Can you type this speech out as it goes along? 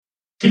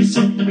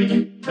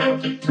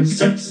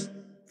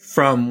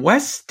From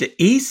west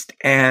to east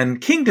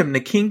and kingdom to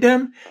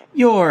kingdom,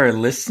 you're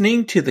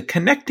listening to the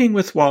Connecting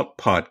with Walt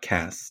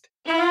podcast.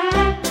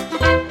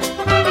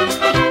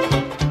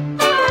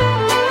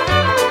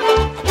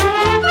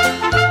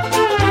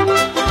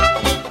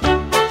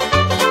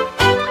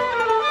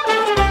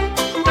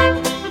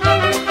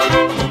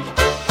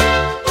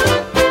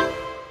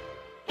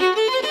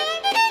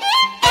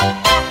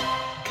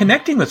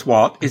 Connecting with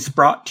Walt is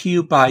brought to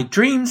you by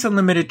Dreams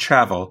Unlimited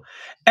Travel,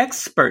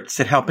 experts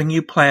at helping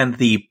you plan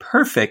the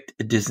perfect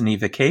Disney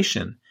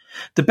vacation.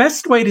 The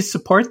best way to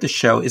support the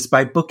show is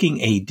by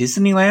booking a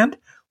Disneyland,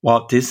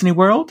 Walt Disney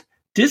World,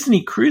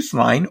 Disney Cruise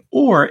Line,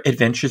 or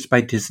Adventures by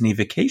Disney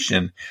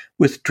vacation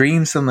with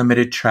Dreams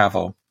Unlimited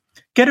Travel.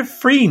 Get a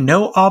free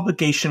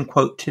no-obligation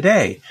quote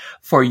today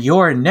for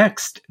your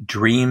next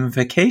dream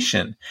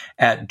vacation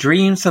at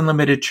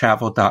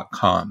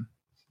dreamsunlimitedtravel.com.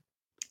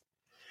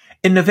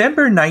 In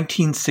November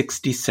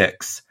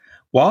 1966,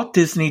 Walt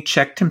Disney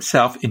checked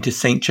himself into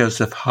St.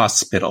 Joseph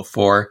Hospital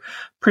for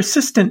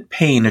persistent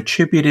pain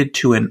attributed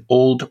to an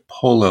old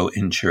polo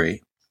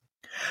injury.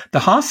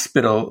 The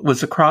hospital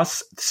was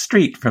across the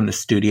street from the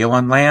studio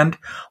on land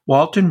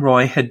Walt and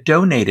Roy had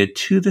donated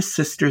to the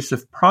Sisters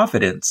of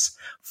Providence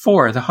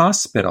for the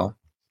hospital.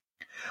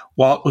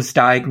 Walt was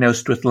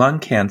diagnosed with lung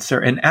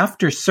cancer, and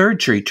after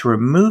surgery to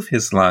remove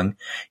his lung,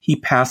 he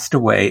passed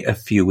away a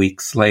few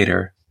weeks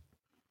later.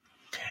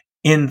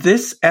 In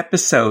this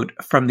episode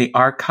from the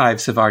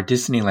archives of our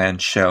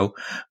Disneyland show,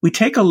 we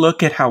take a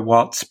look at how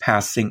Walt's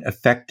passing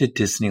affected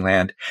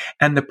Disneyland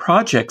and the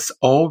projects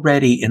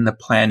already in the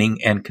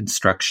planning and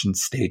construction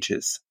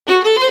stages.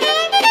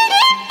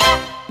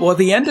 Well,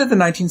 the end of the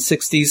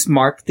 1960s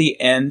marked the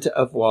end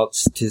of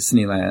Walt's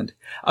Disneyland.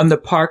 The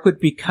park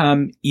would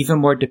become even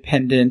more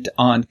dependent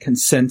on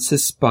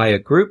consensus by a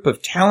group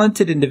of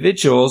talented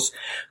individuals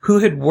who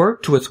had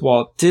worked with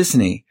Walt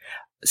Disney.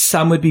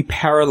 Some would be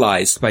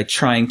paralyzed by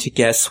trying to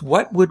guess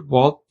what would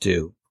Walt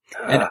do,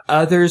 and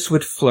others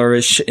would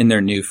flourish in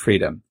their new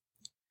freedom.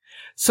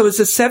 So as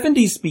the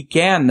 70s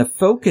began, the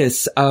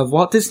focus of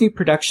Walt Disney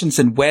Productions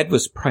and WED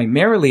was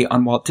primarily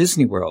on Walt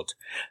Disney World.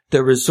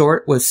 The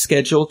resort was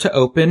scheduled to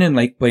open in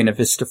Lake Buena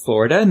Vista,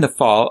 Florida in the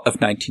fall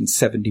of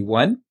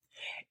 1971.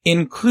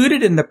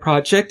 Included in the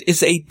project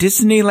is a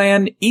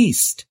Disneyland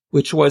East,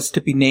 which was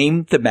to be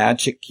named the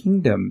Magic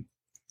Kingdom.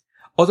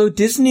 Although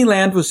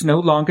Disneyland was no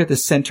longer the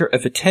center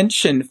of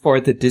attention for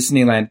the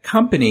Disneyland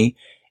Company,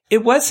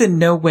 it was in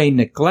no way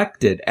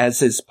neglected,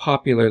 as is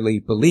popularly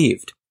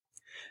believed.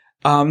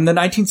 The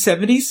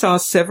 1970s saw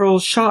several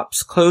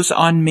shops close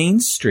on Main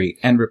Street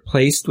and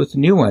replaced with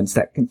new ones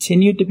that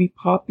continued to be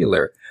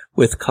popular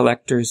with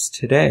collectors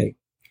today.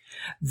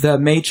 The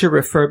major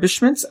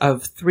refurbishments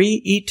of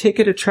 3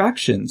 e-ticket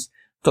attractions,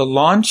 the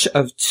launch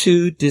of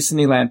 2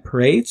 Disneyland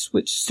parades,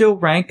 which still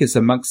rank as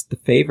amongst the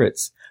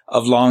favorites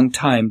of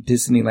longtime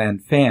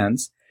Disneyland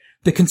fans,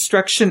 the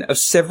construction of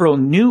several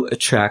new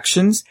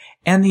attractions,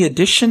 and the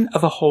addition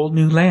of a whole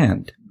new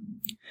land.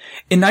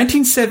 In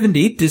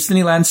 1970,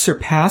 Disneyland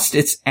surpassed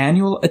its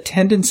annual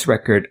attendance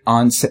record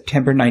on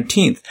September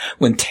 19th,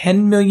 when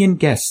 10 million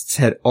guests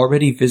had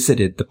already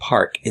visited the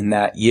park in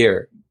that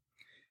year.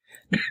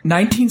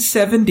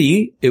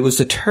 1970, it was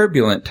a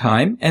turbulent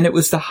time, and it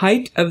was the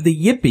height of the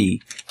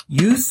Yippie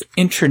Youth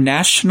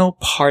International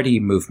Party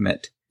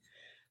movement.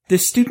 The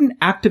student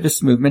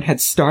activist movement had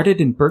started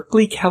in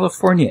Berkeley,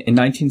 California in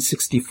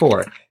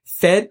 1964,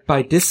 fed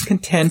by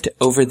discontent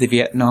over the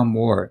Vietnam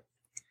War.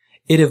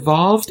 It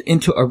evolved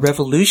into a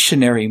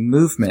revolutionary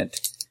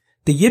movement.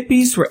 The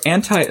Yippies were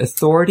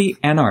anti-authority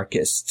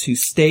anarchists who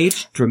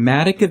staged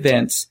dramatic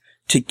events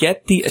to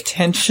get the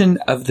attention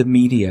of the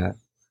media.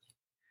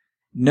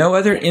 No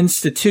other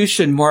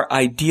institution more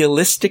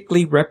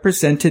idealistically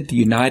represented the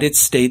United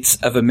States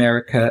of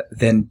America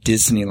than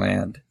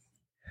Disneyland.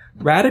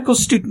 Radical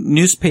student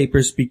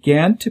newspapers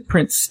began to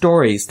print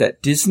stories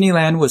that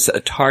Disneyland was a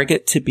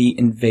target to be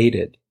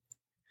invaded.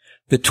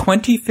 The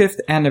 25th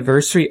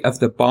anniversary of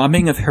the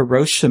bombing of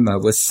Hiroshima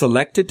was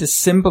selected to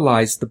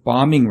symbolize the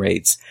bombing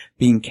raids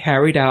being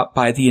carried out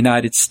by the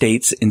United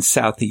States in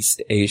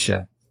Southeast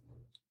Asia.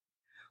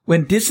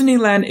 When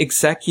Disneyland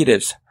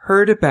executives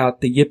heard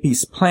about the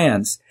Yippies'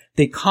 plans,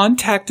 they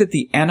contacted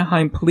the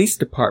Anaheim Police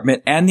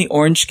Department and the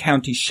Orange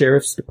County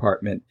Sheriff's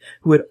Department,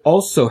 who had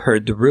also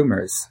heard the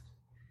rumors.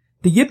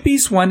 The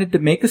Yippies wanted to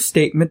make a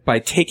statement by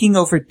taking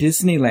over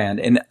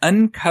Disneyland and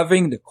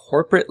uncovering the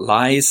corporate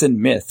lies and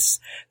myths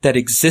that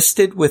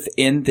existed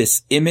within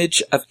this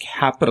image of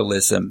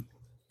capitalism.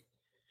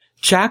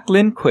 Jack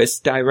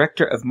Lindquist,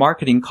 director of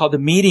marketing, called a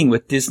meeting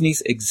with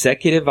Disney's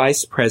executive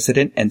vice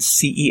president and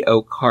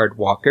CEO Card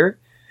Walker,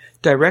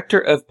 director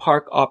of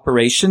park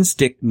operations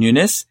Dick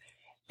Nunes,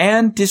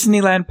 and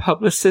Disneyland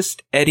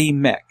publicist Eddie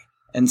Meck,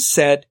 and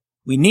said,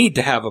 "We need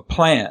to have a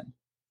plan."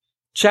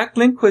 Jack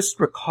Lindquist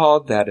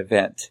recalled that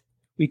event.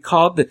 We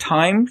called the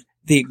Times,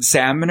 the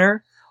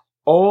Examiner,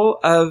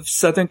 all of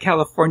Southern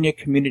California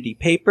community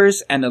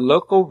papers, and the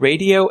local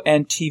radio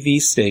and TV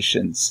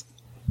stations.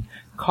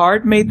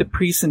 Card made the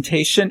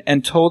presentation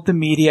and told the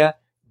media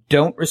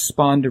Don't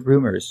respond to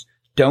rumors.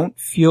 Don't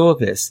fuel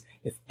this.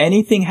 If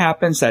anything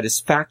happens that is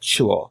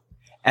factual,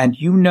 and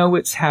you know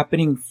it's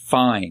happening,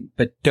 fine,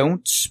 but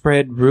don't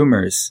spread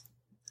rumors.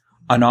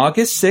 On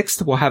August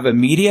 6th, we'll have a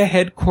media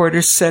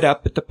headquarters set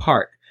up at the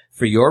park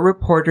for your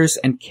reporters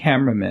and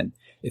cameramen.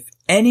 If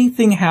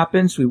anything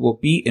happens, we will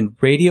be in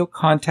radio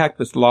contact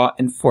with law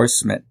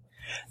enforcement.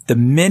 The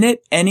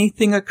minute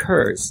anything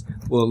occurs,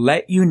 we'll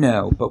let you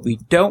know, but we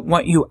don't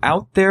want you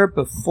out there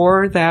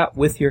before that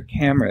with your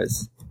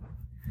cameras.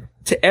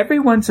 To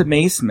everyone's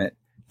amazement,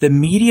 the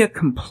media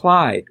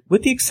complied,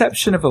 with the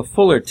exception of a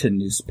Fullerton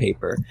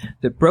newspaper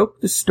that broke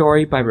the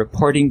story by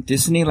reporting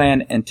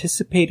Disneyland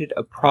anticipated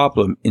a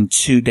problem in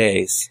 2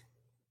 days.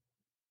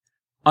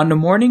 On the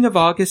morning of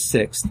August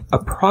 6th,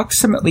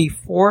 approximately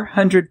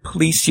 400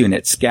 police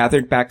units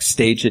gathered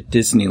backstage at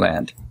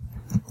Disneyland.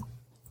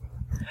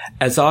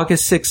 As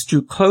August 6th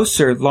drew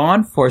closer, law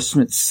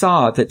enforcement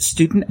saw that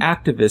student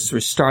activists were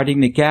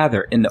starting to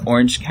gather in the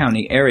Orange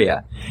County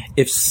area.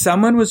 If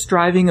someone was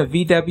driving a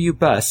VW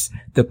bus,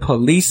 the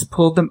police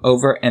pulled them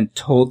over and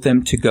told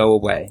them to go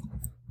away.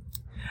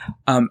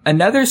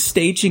 Another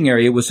staging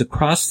area was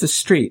across the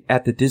street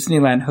at the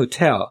Disneyland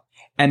Hotel,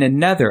 and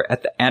another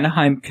at the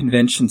Anaheim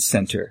Convention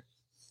Center.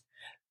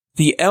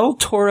 The El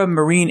Toro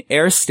Marine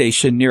Air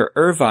Station near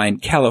Irvine,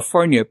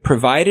 California,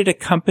 provided a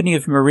company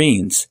of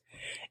Marines.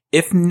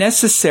 If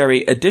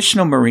necessary,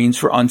 additional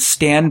Marines were on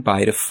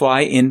standby to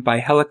fly in by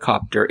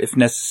helicopter if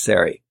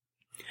necessary.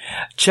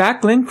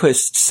 Jack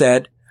Lindquist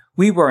said,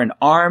 "We were an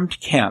armed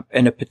camp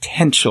and a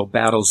potential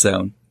battle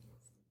zone."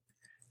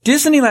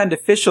 Disneyland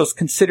officials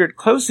considered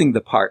closing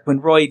the park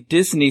when Roy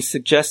Disney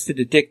suggested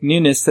to Dick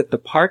Nunis that the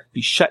park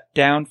be shut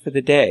down for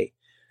the day.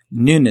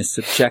 Nunis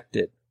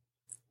objected.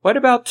 "What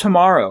about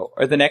tomorrow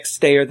or the next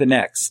day or the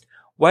next?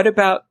 What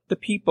about the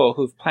people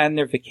who've planned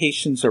their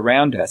vacations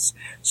around us?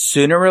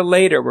 Sooner or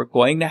later, we're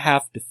going to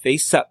have to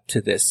face up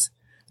to this."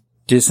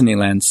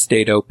 Disneyland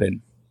stayed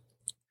open.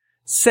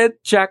 Said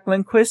Jack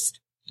Lindquist,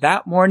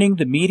 "That morning,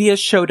 the media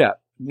showed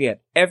up. We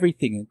had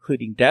everything,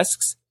 including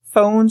desks,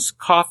 phones,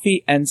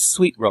 coffee, and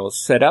sweet rolls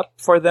set up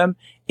for them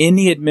in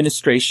the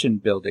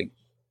administration building."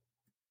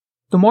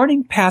 The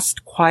morning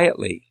passed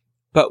quietly,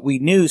 but we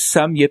knew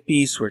some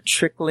yippies were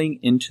trickling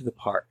into the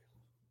park.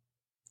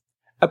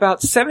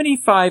 About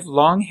 75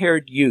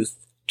 long-haired youth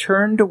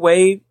turned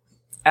away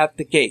at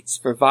the gates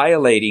for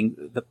violating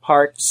the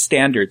park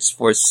standards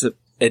for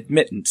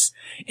admittance,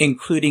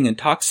 including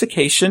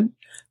intoxication,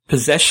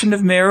 possession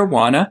of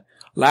marijuana,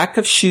 lack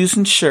of shoes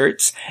and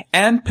shirts,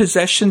 and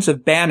possessions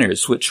of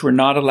banners which were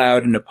not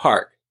allowed in a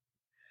park.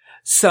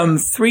 Some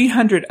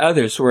 300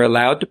 others were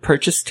allowed to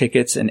purchase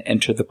tickets and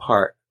enter the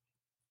park.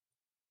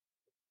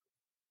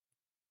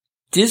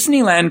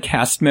 Disneyland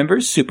cast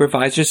members,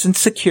 supervisors, and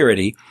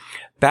security,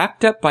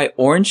 backed up by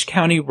Orange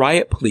County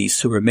riot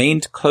police who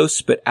remained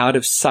close but out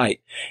of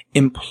sight,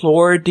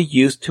 implored the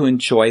youth to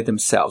enjoy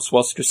themselves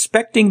whilst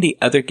respecting the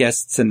other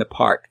guests in the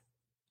park.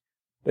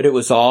 But it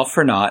was all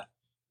for naught.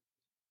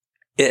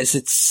 As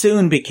it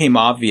soon became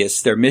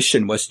obvious, their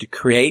mission was to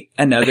create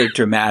another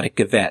dramatic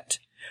event,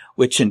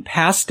 which in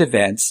past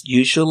events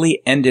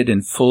usually ended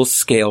in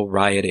full-scale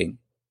rioting.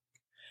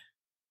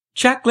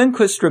 Jack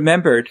Lindquist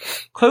remembered,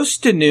 close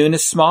to noon, a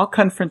small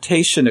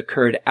confrontation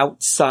occurred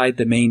outside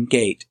the main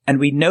gate, and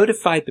we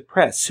notified the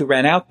press who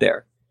ran out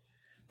there.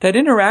 That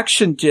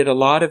interaction did a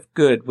lot of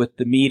good with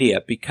the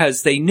media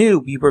because they knew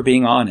we were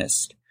being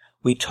honest.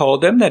 We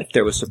told them that if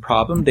there was a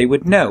problem, they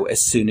would know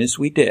as soon as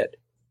we did.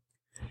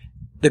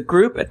 The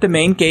group at the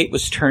main gate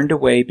was turned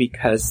away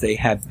because they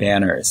had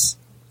banners.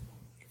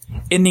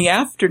 In the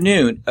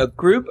afternoon, a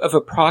group of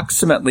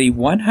approximately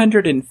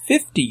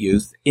 150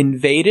 youth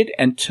invaded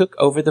and took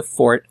over the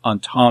fort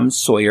on Tom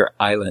Sawyer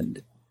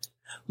Island,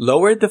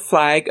 lowered the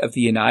flag of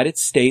the United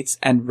States,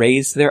 and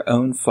raised their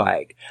own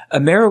flag, a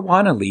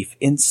marijuana leaf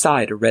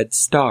inside a red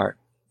star.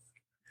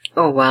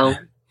 Oh, wow.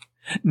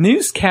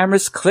 News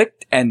cameras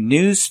clicked and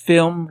news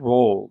film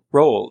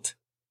rolled.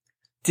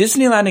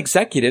 Disneyland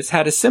executives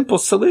had a simple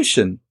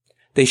solution.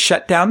 They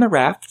shut down the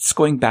rafts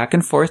going back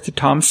and forth to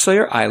Tom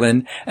Sawyer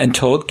Island and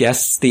told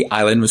guests the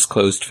island was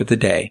closed for the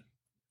day.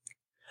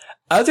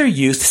 Other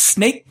youth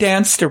snake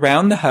danced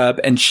around the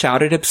hub and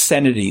shouted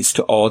obscenities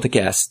to all the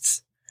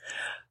guests.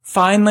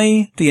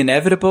 Finally, the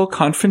inevitable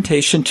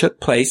confrontation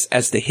took place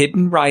as the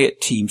hidden riot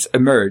teams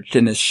emerged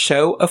in a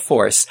show of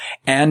force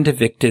and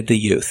evicted the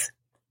youth.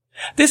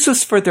 This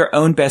was for their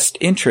own best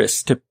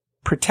interest, to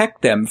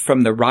protect them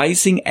from the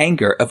rising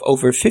anger of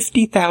over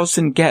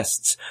 50,000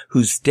 guests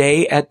whose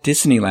day at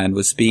Disneyland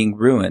was being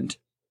ruined.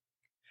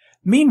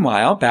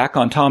 Meanwhile, back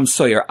on Tom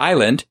Sawyer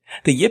Island,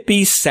 the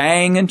yippies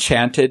sang and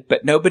chanted,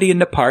 but nobody in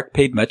the park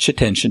paid much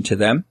attention to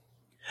them.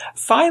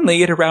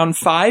 Finally, at around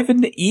 5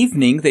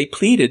 p.m, they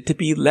pleaded to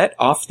be let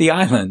off the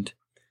island.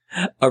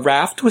 A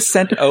raft was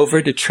sent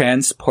over to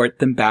transport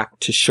them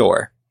back to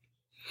shore.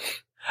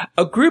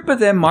 A group of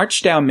them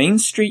marched down Main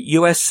Street,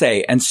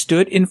 USA, and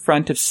stood in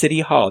front of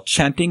City Hall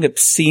chanting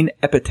obscene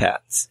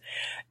epithets,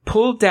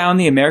 pulled down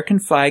the American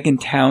flag in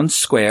Town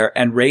Square,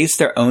 and raised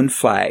their own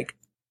flag.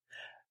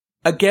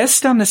 A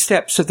guest on the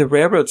steps of the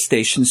railroad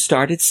station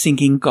started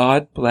singing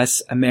God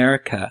Bless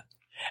America,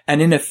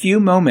 and in a few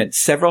moments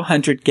several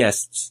hundred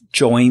guests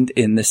joined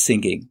in the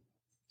singing.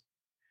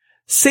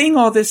 Seeing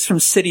all this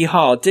from City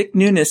Hall, Dick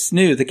Nunes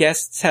knew the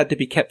guests had to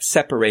be kept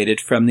separated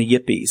from the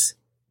Yippies.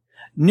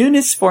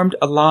 Nunes formed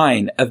a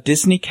line of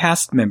Disney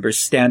cast members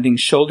standing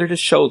shoulder to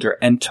shoulder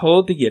and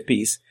told the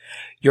Yippies,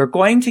 "You're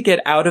going to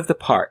get out of the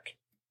park,"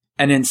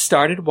 and then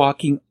started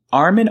walking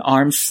arm in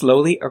arm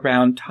slowly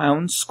around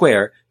Town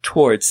Square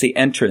towards the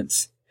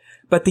entrance.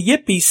 But the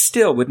Yippies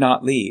still would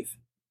not leave.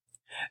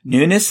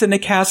 Nunes and the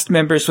cast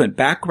members went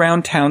back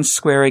round Town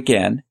Square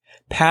again,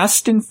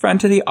 passed in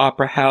front of the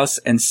Opera House,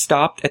 and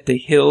stopped at the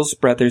Hills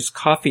Brothers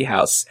Coffee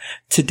House.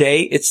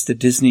 Today it's the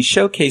Disney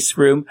Showcase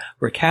Room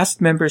where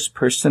cast members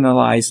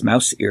personalize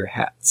mouse ear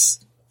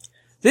hats.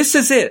 "This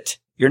is it.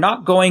 You're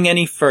not going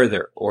any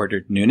further,"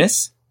 ordered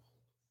Nunes.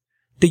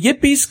 The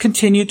Yippies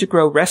continued to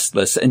grow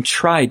restless and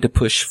tried to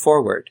push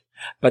forward,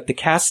 but the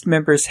cast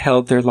members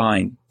held their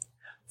line.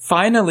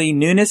 Finally,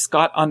 Nunes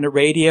got on the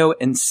radio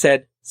and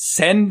said,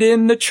 "Send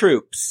in the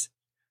troops."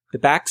 The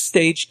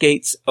backstage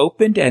gates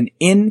opened and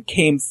in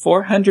came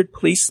 400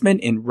 policemen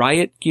in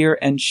riot gear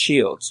and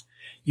shields.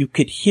 You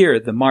could hear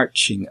the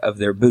marching of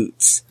their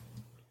boots.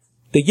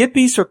 The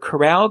Yippies were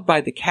corralled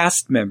by the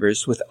cast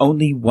members with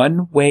only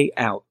one way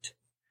out.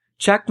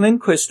 Jack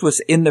Lindquist was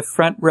in the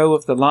front row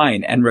of the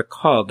line and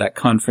recalled that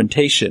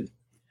confrontation.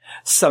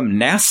 "Some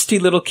nasty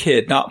little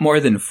kid, not more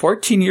than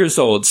 14 years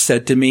old,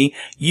 said to me,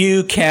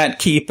 'You can't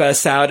keep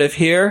us out of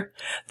here.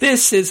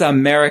 This is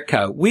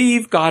America.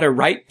 We've got a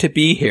right to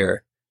be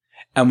here.'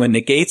 And when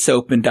the gates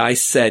opened, I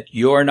said,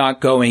 'You're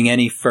not going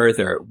any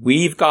further.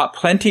 We've got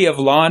plenty of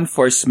law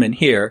enforcement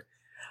here.'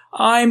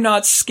 'I'm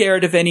not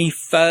scared of any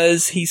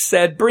fuzz,' he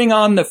said. 'Bring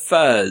on the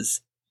fuzz.'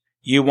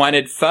 'You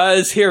wanted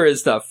fuzz? Here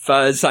is the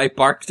fuzz,' I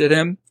barked at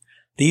him.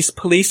 These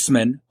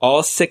policemen,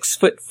 all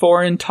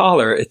 6'4" and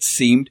taller, it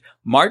seemed,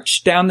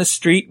 marched down the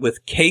street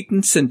with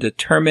cadence and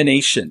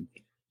determination.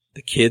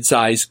 The kid's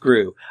eyes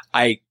grew.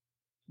 I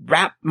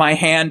wrapped my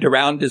hand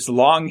around his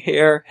long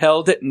hair,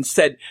 held it, and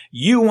said,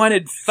 'You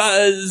wanted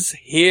fuzz?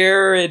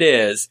 Here it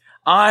is.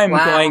 I'm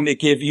going to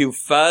give you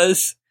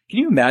fuzz.' Can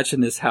you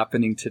imagine this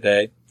happening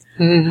today?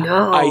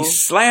 No. I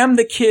slammed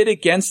the kid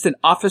against an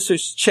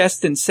officer's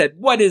chest and said,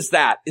 'What is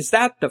that? Is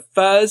that the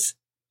fuzz?'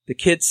 The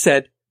kid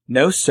said,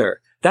 'No, sir.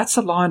 That's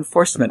a law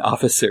enforcement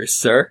officer,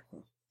 sir.'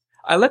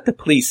 I let the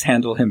police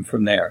handle him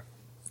from there.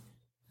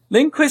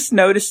 Lindquist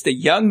noticed a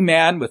young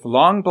man with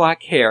long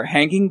black hair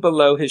hanging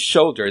below his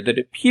shoulder that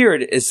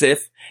appeared as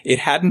if it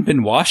hadn't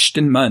been washed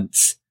in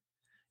months.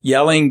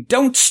 Yelling,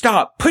 'Don't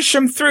stop! Push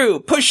him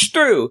through! Push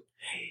through!'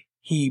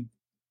 He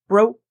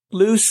broke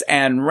loose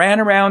and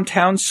ran around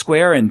Town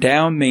Square and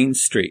down Main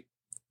Street.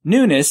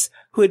 Nunes,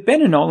 who had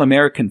been an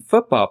All-American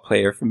football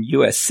player from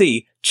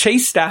USC,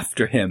 chased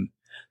after him.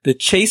 The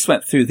chase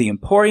went through the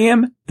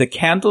Emporium, the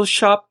candle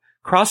shop,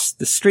 crossed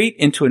the street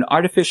into an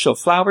artificial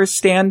flower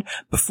stand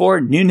before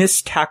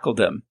Nunes tackled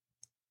him.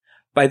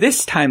 By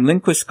this time,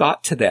 Lindquist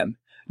got to them.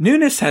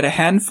 Nunes had a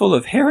handful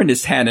of hair in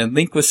his hand, and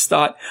Lindquist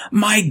thought,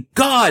 "My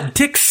God,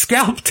 Dick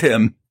scalped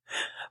him."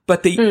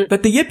 But the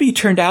Yippie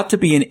turned out to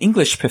be an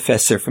English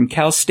professor from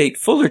Cal State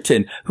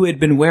Fullerton who had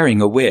been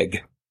wearing a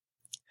wig.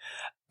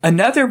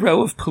 Another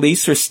row of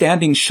police were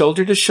standing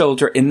shoulder to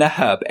shoulder in the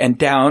hub and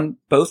down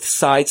both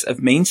sides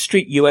of Main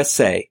Street,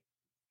 USA.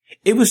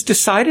 It was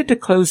decided to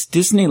close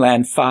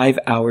Disneyland 5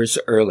 hours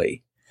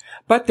early,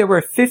 but there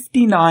were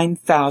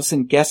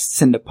 59,000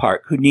 guests in the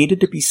park who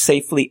needed to be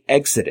safely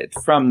exited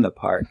from the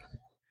park.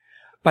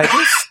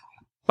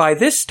 By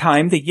this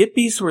time, the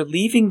Yippies were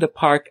leaving the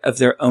park of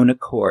their own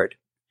accord.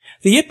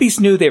 The Yippies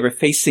knew they were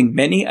facing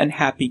many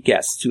unhappy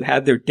guests who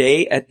had their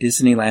day at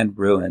Disneyland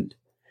ruined.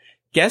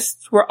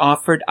 Guests were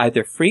offered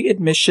either free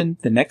admission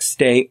the next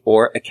day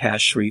or a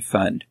cash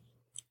refund.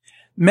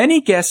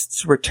 Many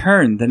guests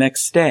returned the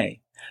next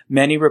day.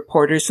 Many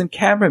reporters and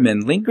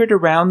cameramen lingered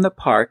around the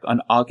park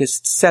on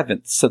August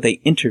 7th, so they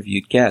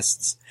interviewed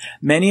guests.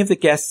 Many of the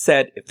guests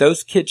said, "If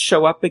those kids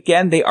show up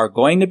again, they are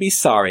going to be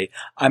sorry.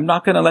 I'm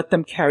not going to let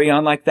them carry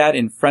on like that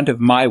in front of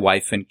my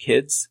wife and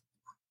kids."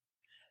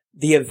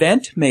 The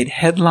event made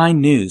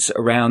headline news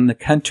around the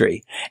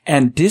country,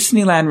 and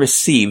Disneyland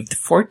received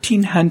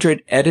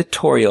 1,400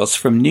 editorials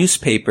from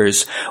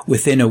newspapers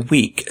within a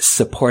week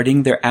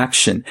supporting their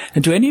action.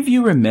 And do any of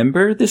you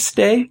remember this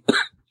day?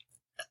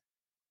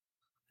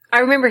 I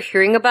remember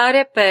hearing about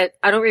it, but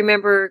I don't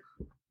remember.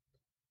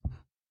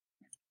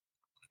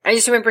 I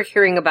just remember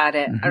hearing about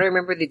it. I don't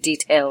remember the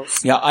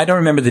details. Yeah, I don't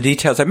remember the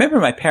details. I remember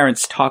my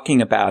parents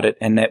talking about it,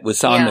 and it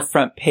was on the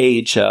front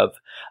page of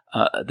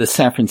the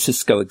San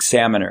Francisco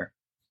Examiner.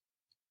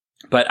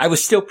 But I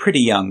was still pretty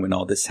young when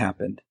all this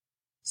happened.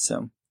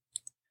 So,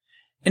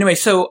 anyway,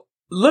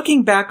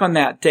 looking back on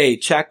that day,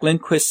 Jack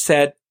Lindquist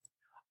said,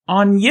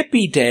 "On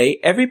Yippee Day,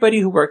 everybody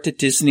who worked at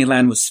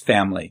Disneyland was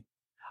family.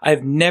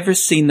 I've never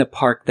seen the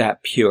park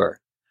that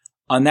pure.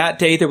 On that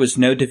day, there was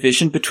no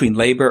division between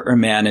labor or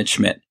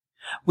management.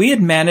 We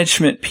had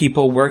management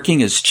people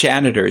working as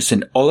janitors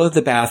in all of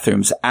the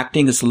bathrooms,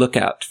 acting as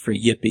lookout for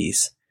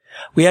yippies.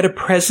 We had a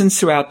presence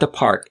throughout the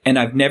park, and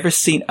I've never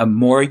seen a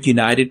more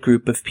united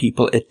group of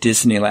people at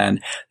Disneyland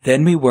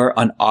than we were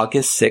on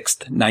August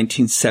 6th,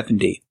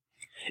 1970.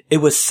 It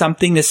was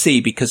something to see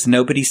because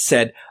nobody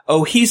said,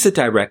 oh, he's a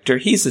director,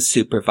 he's a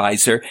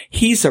supervisor,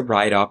 he's a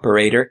ride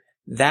operator.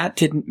 That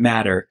didn't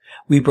matter.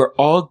 We were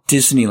all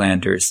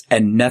Disneylanders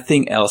and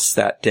nothing else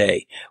that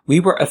day. We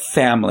were a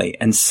family,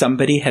 and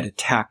somebody had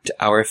attacked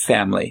our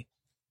family.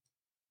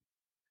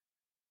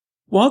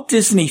 Walt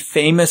Disney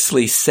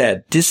famously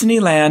said,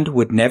 Disneyland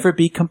would never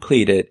be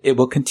completed. It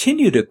will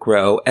continue to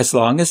grow as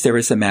long as there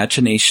is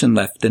imagination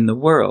left in the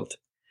world.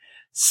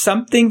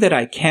 Something that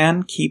I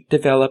can keep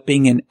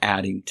developing and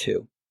adding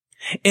to.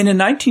 In the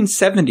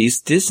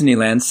 1970s,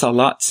 Disneyland saw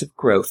lots of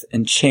growth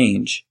and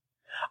change.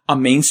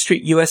 On Main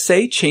Street,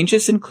 USA,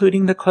 changes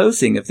including the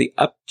closing of the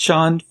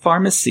Upjohn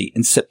Pharmacy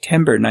in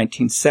September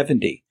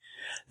 1970.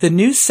 The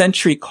New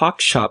Century Clock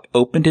Shop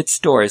opened its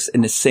doors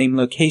in the same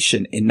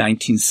location in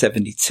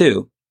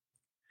 1972.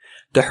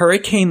 The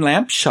Hurricane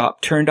Lamp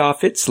Shop turned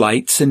off its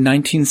lights in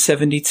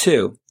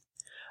 1972.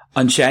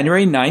 On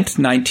January 9th,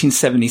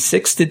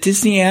 1976, the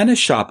Disneyana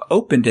shop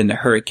opened in the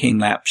Hurricane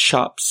Lamp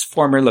Shop's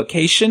former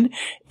location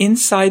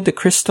inside the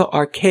Crystal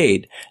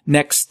Arcade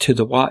next to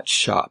the watch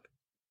shop.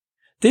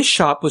 This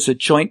shop was a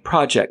joint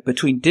project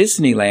between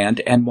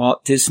Disneyland and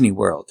Walt Disney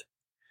World.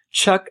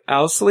 Chuck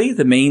Owsley,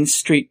 the Main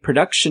Street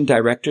production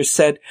director,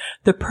 said,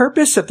 the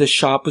purpose of the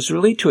shop was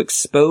really to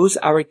expose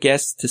our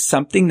guests to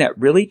something that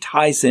really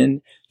ties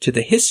in to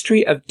the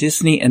history of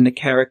Disney and the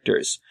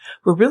characters.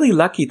 We're really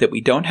lucky that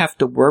we don't have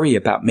to worry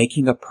about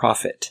making a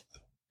profit.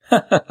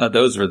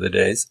 Those were the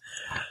days.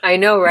 I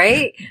know,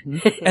 right?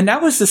 And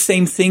that was the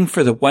same thing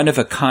for the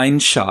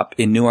one-of-a-kind shop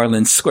in New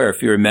Orleans Square.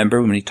 If you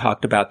remember when we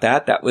talked about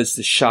that, that was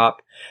the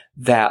shop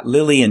that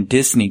Lily and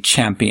Disney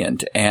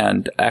championed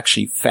and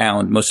actually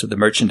found most of the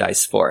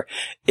merchandise for.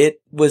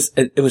 It was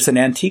an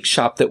antique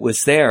shop that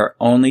was there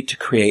only to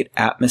create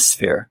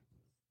atmosphere.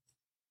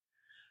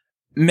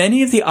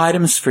 Many of the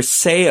items for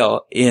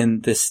sale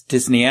in this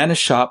Disneyana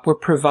shop were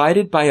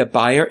provided by a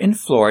buyer in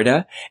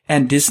Florida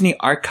and Disney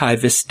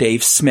archivist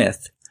Dave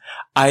Smith.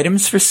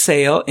 Items for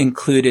sale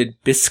included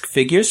bisque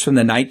figures from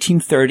the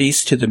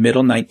 1930s to the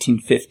middle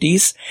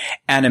 1950s,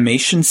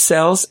 animation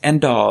cells,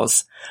 and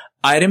dolls.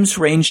 Items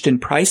ranged in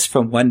price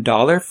from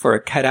 $1 for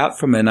a cutout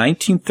from a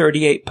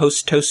 1938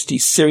 Post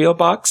Toasty cereal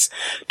box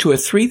to a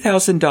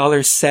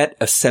 $3,000 set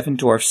of Seven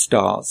Dwarfs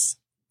dolls.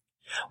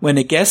 When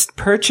a guest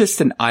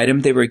purchased an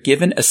item, they were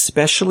given a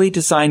specially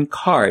designed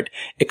card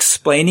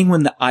explaining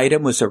when the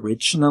item was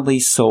originally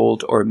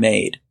sold or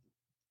made.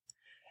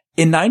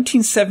 In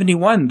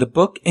 1971, the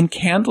Book and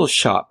Candle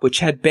Shop, which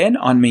had been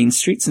on Main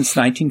Street since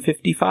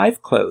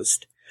 1955,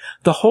 closed.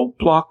 The whole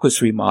block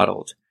was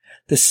remodeled.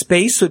 The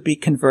space would be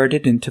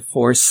converted into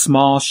 4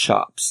 small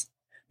shops.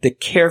 The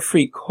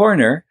Carefree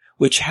Corner,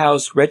 which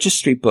housed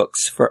registry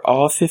books for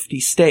all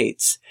 50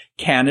 states,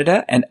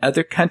 Canada, and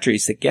other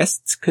countries that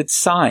guests could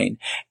sign,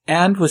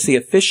 and was the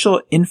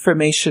official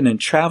information and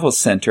travel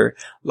center,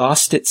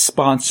 lost its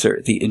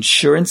sponsor, the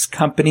Insurance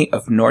Company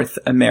of North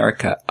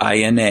America,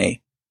 INA.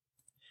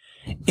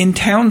 In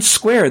Town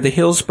Square, the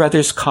Hills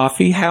Brothers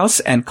Coffee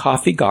House and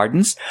Coffee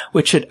Gardens,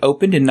 which had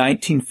opened in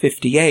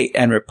 1958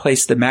 and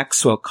replaced the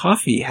Maxwell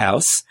Coffee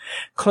House,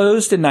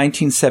 closed in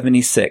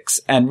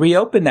 1976 and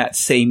reopened that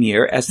same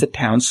year as the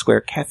Town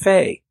Square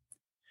Cafe.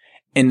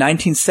 In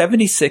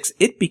 1976,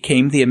 it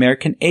became the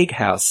American Egg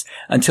House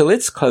until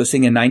its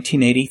closing in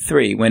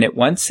 1983 when it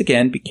once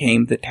again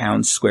became the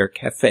Town Square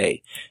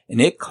Cafe,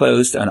 and it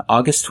closed on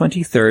August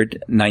 23,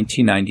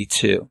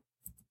 1992.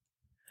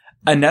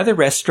 Another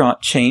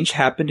restaurant change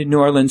happened in New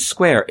Orleans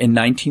Square in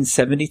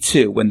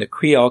 1972 when the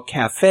Creole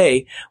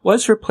Cafe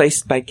was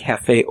replaced by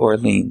Cafe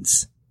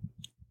Orleans.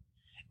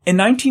 In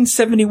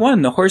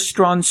 1971, the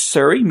horse-drawn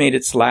Surrey made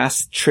its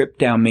last trip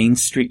down Main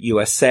Street,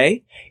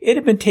 USA. It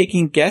had been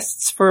taking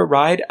guests for a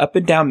ride up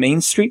and down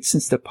Main Street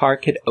since the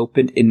park had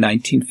opened in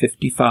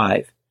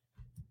 1955.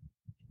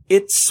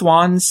 Its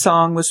swan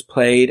song was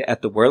played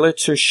at the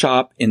Wurlitzer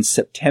shop in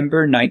September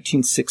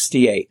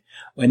 1968.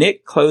 When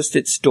it closed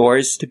its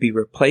doors to be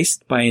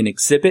replaced by an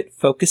exhibit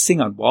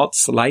focusing on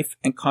Walt's life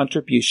and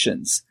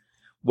contributions.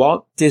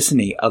 Walt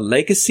Disney, A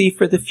Legacy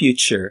for the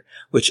Future,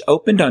 which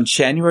opened on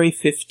January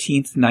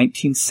 15,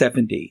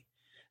 1970.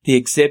 The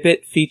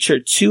exhibit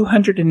featured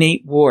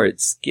 208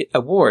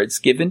 awards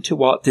given to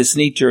Walt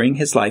Disney during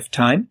his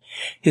lifetime,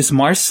 his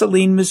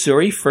Marceline,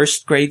 Missouri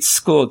first-grade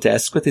school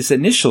desk with his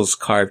initials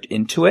carved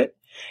into it,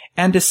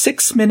 and a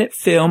 6-minute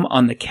film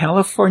on the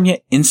California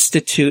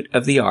Institute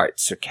of the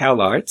Arts, or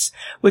CalArts,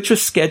 which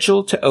was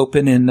scheduled to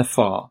open in the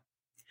fall.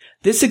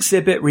 This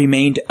exhibit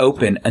remained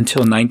open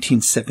until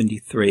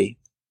 1973.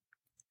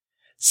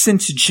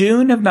 Since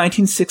June of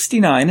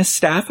 1969, a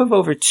staff of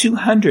over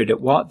 200 at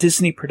Walt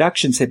Disney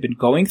Productions had been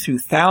going through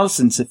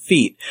thousands of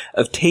feet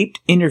of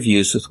taped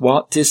interviews with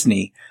Walt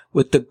Disney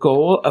with the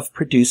goal of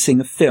producing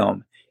a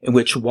film in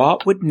which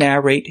Walt would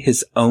narrate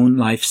his own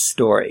life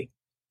story.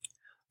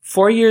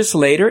 4 years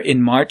later,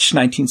 in March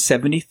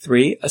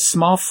 1973, a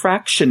small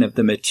fraction of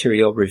the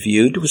material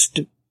reviewed was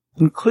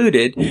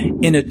included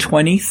in a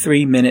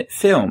 23-minute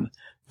film,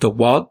 The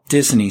Walt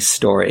Disney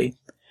Story.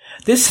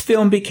 This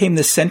film became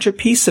the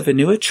centerpiece of a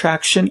new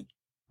attraction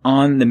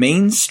on the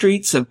main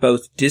streets of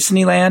both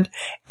Disneyland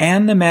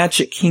and the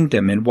Magic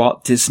Kingdom in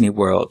Walt Disney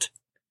World.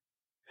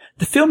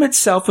 The film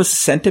itself was a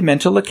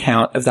sentimental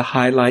account of the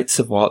highlights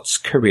of Walt's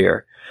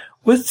career,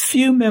 with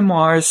few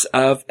memoirs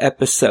of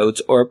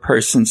episodes or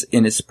persons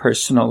in his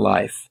personal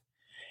life.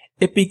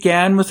 It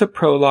began with a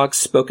prologue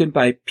spoken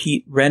by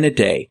Pete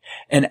Renaday,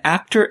 an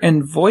actor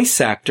and voice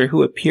actor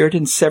who appeared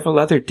in several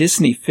other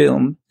Disney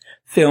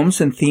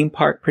films and theme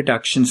park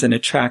productions and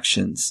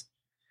attractions.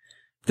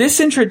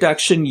 This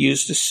introduction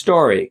used a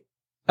story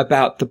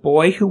about the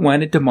boy who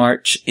wanted to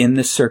march in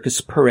the circus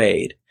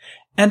parade,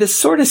 and a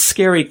sort of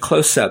scary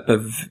close-up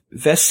of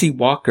Vesey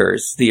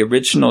Walker's, the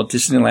original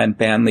Disneyland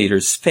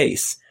bandleader's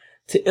face,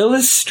 to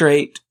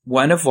illustrate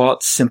one of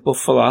Walt's simple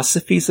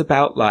philosophies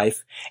about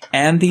life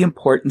and the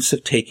importance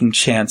of taking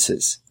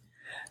chances.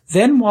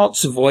 Then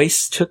Walt's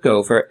voice took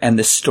over, and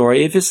the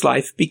story of his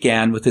life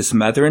began with his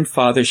mother and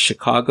father's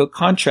Chicago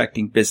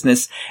contracting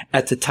business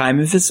at the time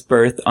of his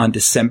birth on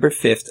December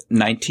 5th,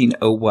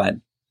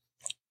 1901.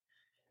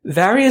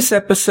 Various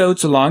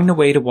episodes along the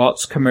way to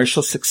Walt's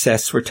commercial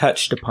success were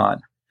touched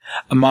upon.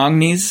 Among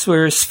these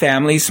were his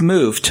family's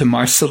move to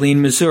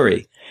Marceline,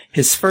 Missouri,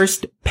 his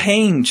first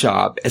paying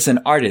job as an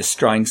artist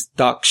drawing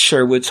Doc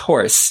Sherwood's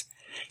horse,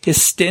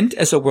 his stint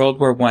as a World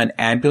War I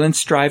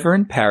ambulance driver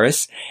in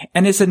Paris,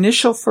 and his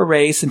initial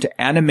forays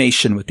into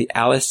animation with the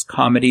Alice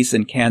comedies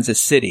in Kansas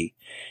City.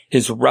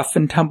 His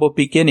rough-and-tumble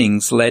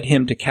beginnings led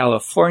him to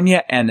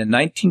California and a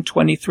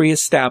 1923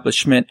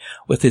 establishment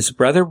with his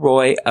brother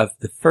Roy of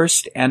the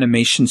first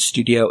animation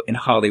studio in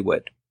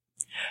Hollywood.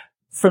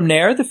 From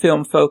there, the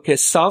film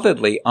focused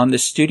solidly on the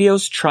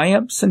studio's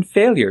triumphs and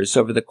failures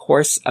over the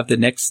course of the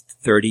next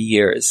 30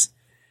 years.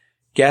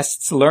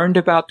 Guests learned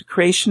about the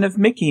creation of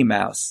Mickey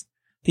Mouse,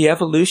 the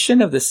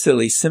evolution of the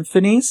Silly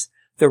Symphonies,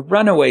 the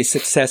runaway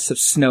success of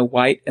Snow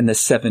White and the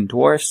Seven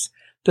Dwarfs,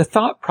 the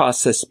thought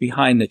process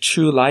behind the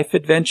True Life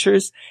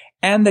Adventures,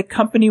 and the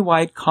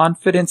company-wide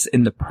confidence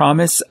in the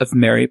promise of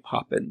Mary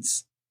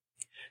Poppins.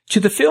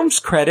 To the film's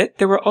credit,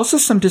 there were also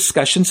some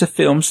discussions of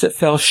films that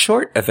fell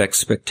short of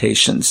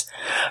expectations.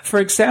 For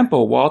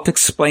example, Walt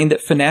explained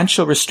that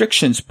financial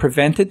restrictions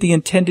prevented the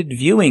intended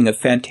viewing of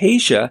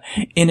Fantasia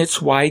in its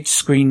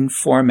widescreen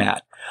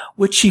format,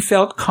 which he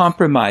felt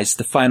compromised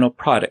the final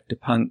product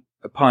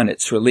upon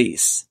its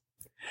release.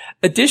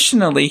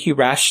 Additionally, he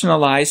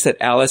rationalized that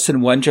Alice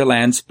in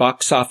Wonderland's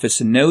box office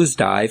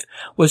nosedive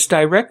was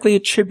directly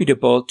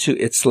attributable to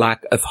its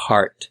lack of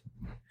heart.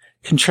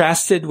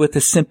 Contrasted with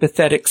the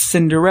sympathetic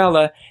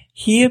Cinderella,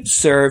 he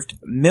observed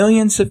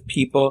millions of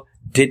people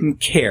didn't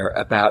care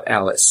about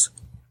Alice.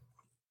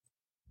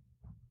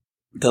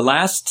 The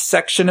last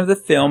section of the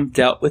film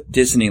dealt with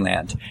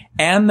Disneyland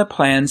and the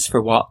plans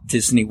for Walt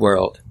Disney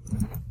World.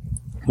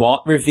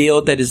 Walt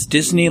revealed that his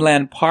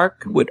Disneyland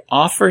park would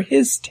offer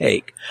his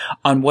take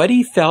on what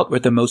he felt were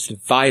the most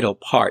vital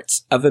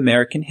parts of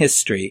American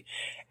history,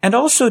 and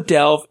also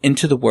delve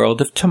into the world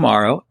of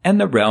tomorrow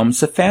and the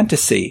realms of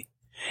fantasy.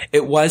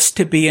 It was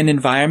to be an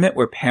environment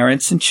where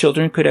parents and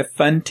children could have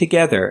fun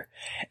together,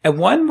 and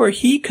one where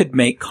he could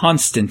make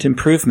constant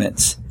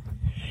improvements.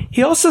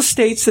 He also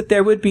states that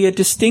there would be a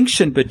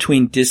distinction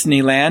between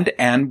Disneyland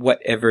and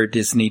whatever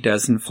Disney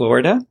does in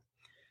Florida.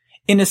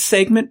 In a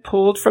segment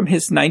pulled from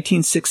his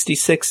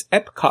 1966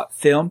 Epcot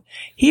film,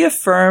 he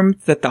affirmed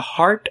that the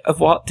heart of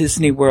Walt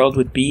Disney World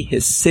would be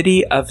his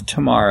city of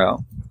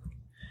tomorrow.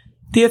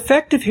 The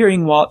effect of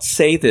hearing Walt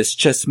say this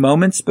just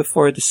moments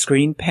before the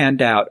screen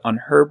panned out on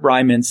Herb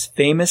Ryman's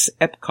famous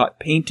Epcot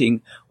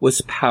painting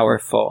was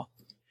powerful.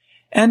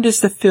 And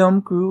as the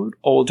film grew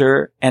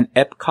older and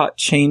Epcot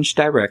changed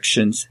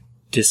directions,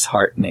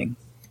 disheartening.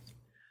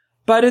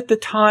 But at the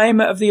time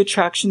of the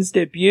attraction's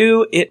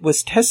debut, it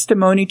was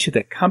testimony to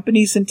the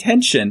company's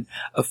intention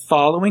of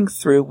following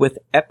through with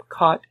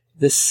Epcot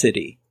the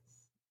City.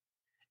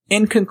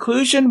 In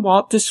conclusion,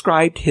 Walt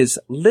described his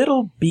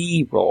little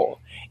B role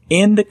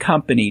in the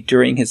company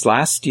during his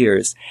last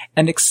years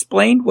and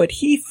explained what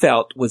he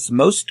felt was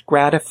most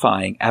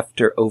gratifying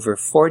after over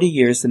 40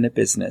 years in the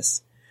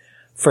business.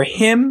 For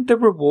him, the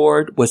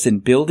reward was in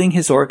building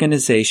his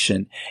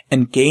organization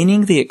and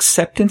gaining the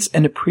acceptance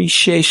and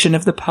appreciation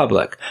of the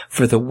public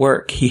for the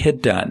work he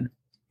had done.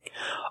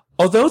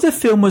 Although the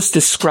film was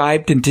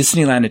described in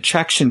Disneyland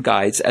attraction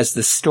guides as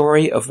the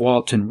story of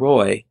Walt and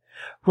Roy,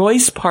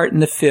 Roy's part in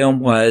the film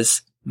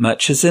was,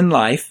 much as in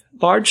life,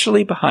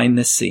 largely behind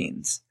the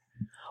scenes.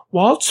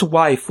 Walt's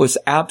wife was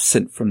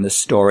absent from the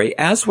story,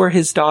 as were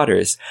his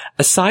daughters,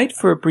 aside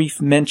for a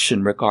brief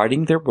mention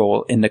regarding their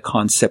role in the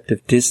concept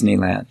of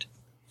Disneyland.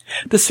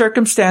 The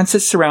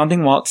circumstances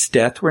surrounding Walt's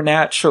death were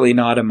naturally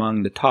not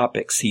among the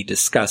topics he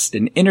discussed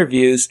in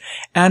interviews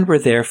and were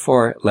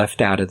therefore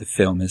left out of the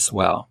film as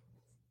well.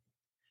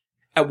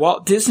 At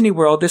Walt Disney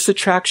World, this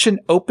attraction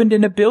opened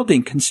in a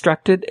building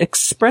constructed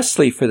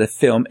expressly for the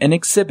film and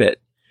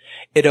exhibit.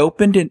 It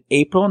opened in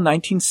April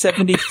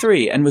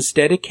 1973 and was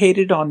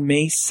dedicated on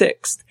May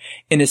 6th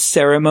in a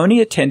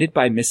ceremony attended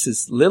by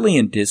Mrs.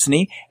 Lillian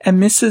Disney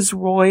and Mrs.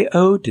 Roy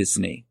O.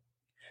 Disney.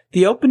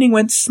 The opening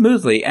went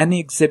smoothly and the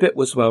exhibit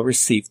was well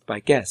received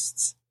by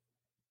guests.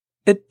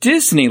 At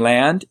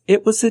Disneyland,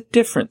 it was a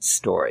different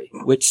story,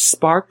 which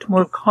sparked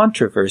more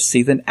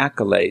controversy than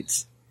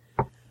accolades.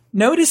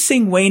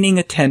 Noticing waning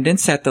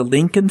attendance at the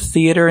Lincoln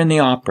Theater and the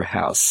Opera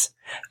House,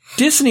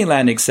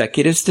 Disneyland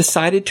executives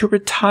decided to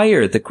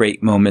retire the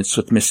Great Moments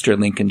with Mr.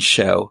 Lincoln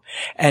show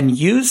and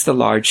use the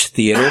large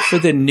theater for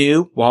the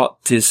new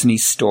Walt Disney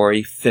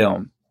Story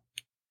film.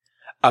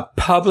 A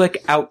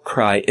public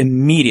outcry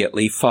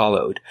immediately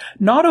followed,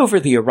 not over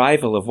the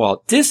arrival of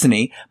Walt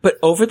Disney, but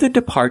over the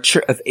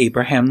departure of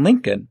Abraham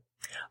Lincoln.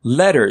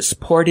 Letters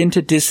poured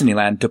into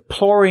Disneyland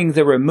deploring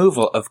the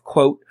removal of,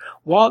 quote,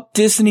 Walt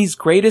Disney's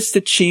greatest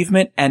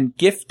achievement and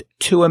gift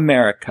to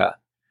America.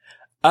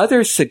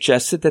 Others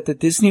suggested that the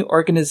Disney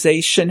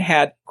organization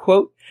had,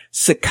 quote,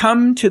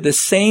 succumbed to the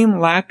same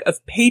lack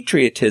of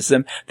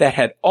patriotism that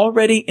had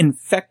already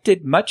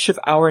infected much of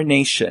our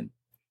nation.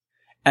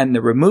 And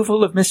the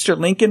removal of Mr.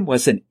 Lincoln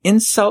was an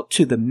insult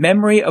to the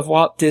memory of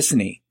Walt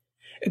Disney,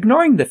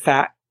 ignoring the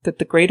fact that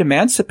the great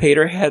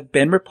emancipator had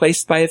been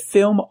replaced by a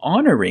film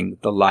honoring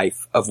the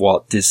life of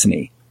Walt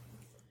Disney.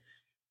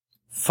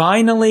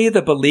 Finally,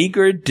 the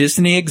beleaguered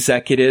Disney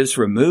executives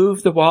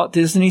removed the Walt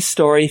Disney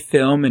Story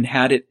film and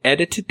had it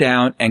edited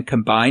down and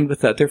combined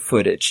with other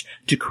footage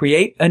to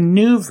create a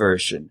new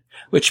version,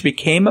 which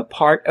became a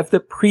part of the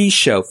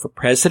pre-show for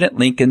President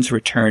Lincoln's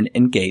return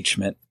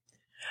engagement.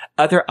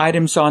 Other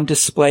items on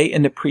display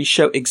in the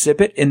pre-show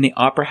exhibit in the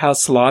Opera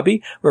House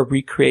lobby were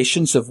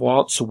recreations of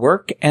Walt's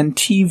work and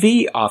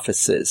TV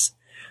offices,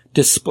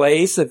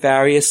 displays of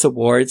various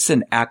awards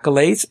and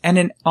accolades, and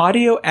an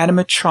audio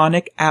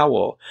animatronic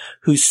owl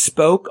who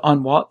spoke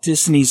on Walt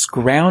Disney's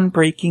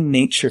groundbreaking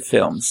nature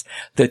films,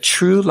 the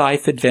True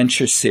Life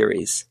Adventure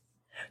series.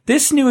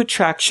 This new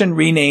attraction,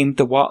 renamed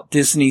the Walt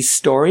Disney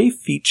Story,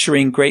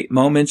 featuring Great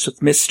Moments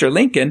with Mr.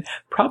 Lincoln,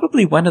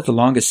 probably one of the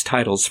longest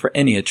titles for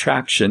any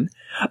attraction,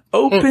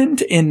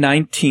 opened in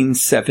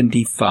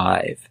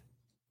 1975.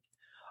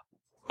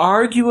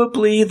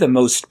 Arguably the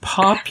most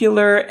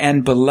popular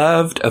and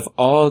beloved of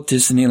all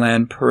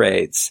Disneyland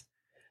parades,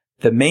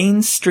 the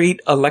Main Street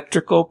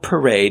Electrical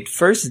Parade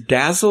first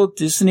dazzled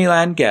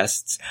Disneyland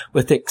guests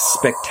with a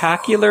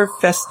spectacular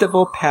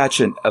festival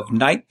pageant of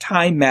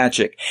nighttime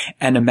magic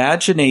and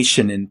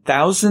imagination in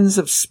thousands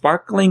of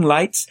sparkling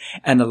lights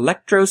and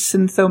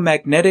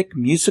electro-syntho-magnetic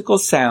musical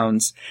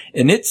sounds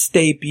in its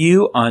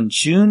debut on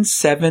June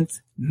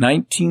 7th,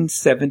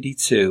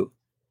 1972.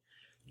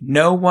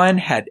 No one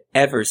had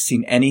ever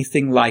seen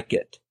anything like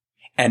it.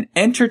 An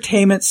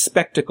entertainment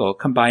spectacle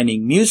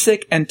combining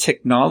music and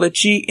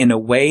technology in a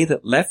way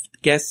that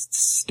left guests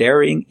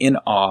staring in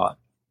awe.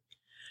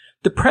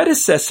 The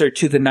predecessor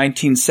to the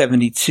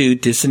 1972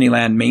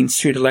 Disneyland Main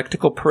Street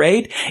Electrical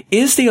Parade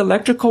is the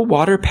Electrical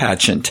Water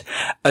Pageant,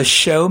 a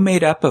show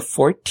made up of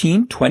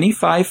 14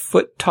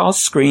 25-foot-tall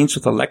screens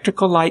with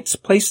electrical lights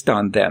placed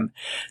on them,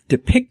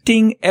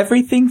 depicting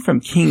everything from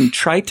King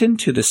Triton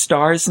to the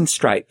Stars and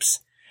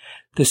Stripes.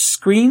 The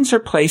screens are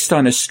placed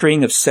on a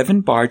string of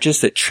 7 barges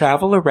that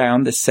travel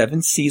around the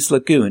Seven Seas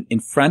Lagoon in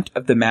front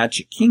of the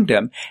Magic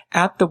Kingdom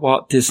at the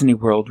Walt Disney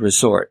World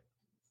Resort.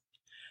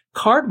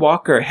 Card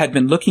Walker had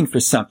been looking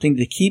for something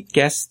to keep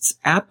guests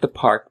at the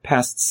park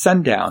past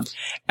sundown,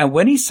 and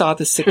when he saw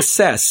the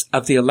success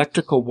of the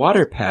Electrical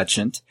Water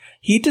Pageant,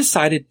 he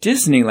decided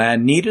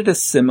Disneyland needed a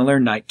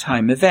similar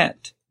nighttime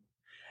event.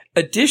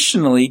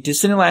 Additionally,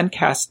 Disneyland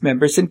cast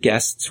members and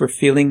guests were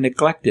feeling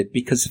neglected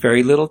because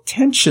very little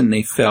attention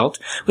they felt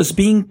was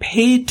being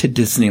paid to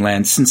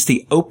Disneyland since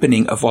the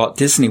opening of Walt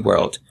Disney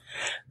World.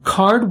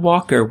 Card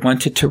Walker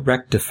wanted to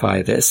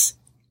rectify this.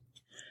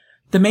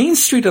 The Main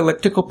Street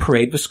Electrical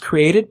Parade was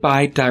created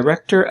by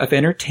Director of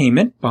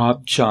Entertainment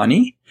Bob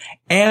Janney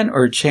and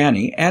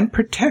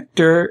Project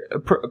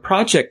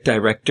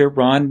Director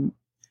Ron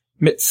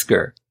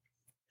Mitzger.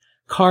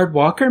 Card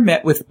Walker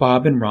met with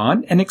Bob and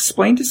Ron and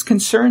explained his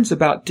concerns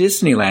about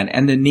Disneyland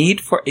and the need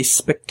for a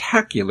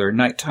spectacular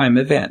nighttime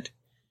event.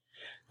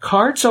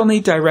 Card's only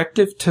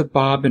directive to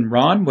Bob and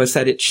Ron was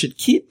that it should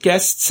keep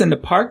guests in the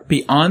park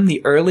beyond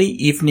the early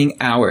evening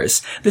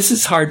hours. This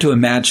is hard to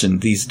imagine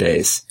these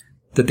days,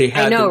 that they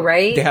had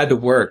right? They had to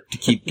work to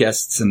keep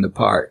guests in the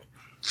park.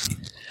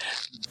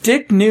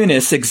 Dick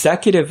Nunes,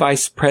 Executive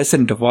Vice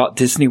President of Walt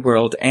Disney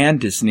World and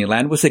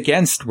Disneyland, was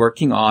against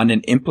working on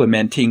and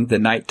implementing the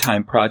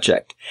nighttime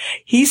project.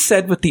 He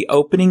said with the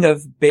opening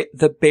of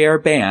the Bear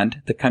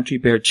Band, the Country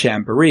Bear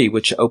Jamboree,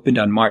 which opened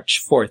on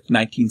March 4th,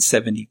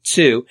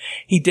 1972,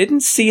 he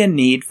didn't see a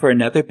need for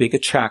another big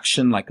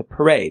attraction like a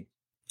parade.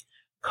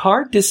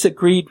 Carr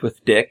disagreed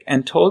with Dick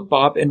and told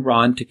Bob and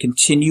Ron to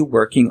continue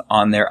working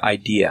on their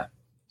idea.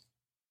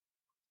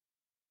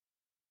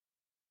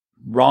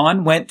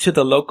 Ron went to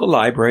the local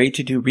library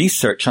to do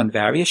research on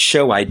various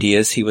show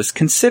ideas he was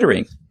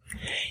considering.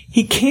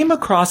 He came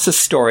across a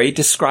story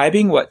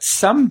describing what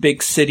some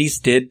big cities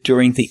did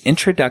during the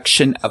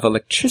introduction of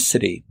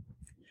electricity.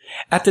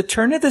 At the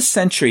turn of the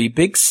century,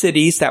 big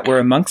cities that were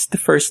amongst the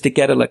first to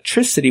get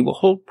electricity will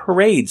hold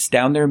parades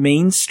down their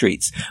main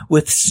streets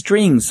with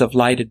strings of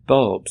lighted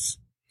bulbs.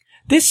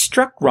 This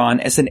struck Ron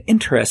as an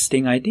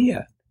interesting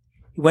idea.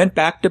 He went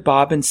back to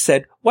Bob and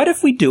said, "What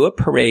if we do a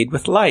parade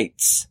with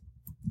lights?"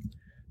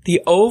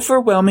 The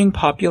overwhelming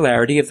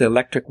popularity of the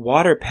electric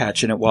water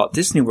pageant at Walt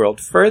Disney World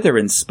further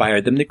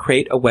inspired them to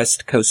create a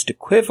West Coast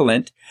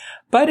equivalent,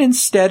 but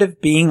instead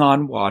of being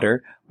on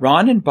water,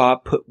 Ron and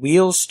Bob put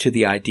wheels to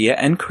the idea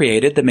and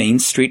created the Main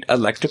Street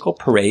Electrical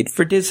Parade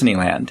for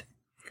Disneyland.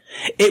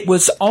 It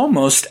was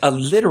almost a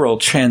literal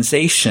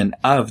translation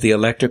of the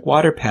electric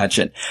water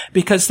pageant,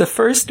 because the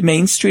first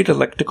Main Street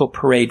Electrical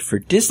Parade for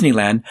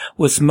Disneyland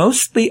was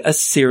mostly a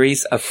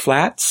series of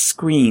flat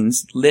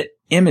screens lit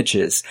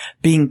images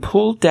being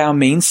pulled down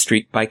Main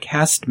Street by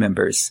cast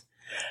members.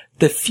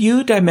 The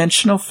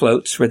few-dimensional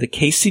floats were the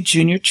Casey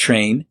Jr.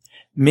 train,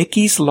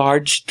 Mickey's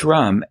large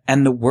drum,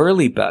 and the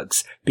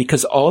whirly-bugs,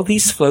 because all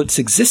these floats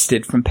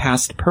existed from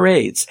past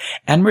parades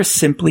and were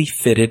simply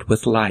fitted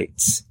with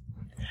lights.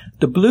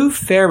 The blue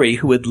fairy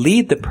who would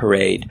lead the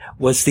parade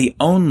was the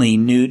only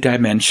new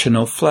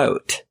dimensional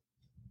float.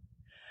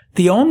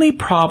 The only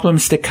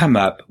problems to come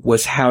up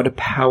was how to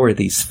power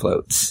these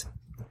floats.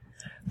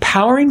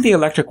 Powering the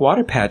electric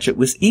water pageant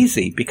was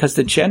easy because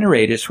the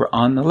generators were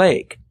on the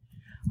lake.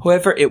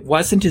 However, it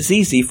wasn't as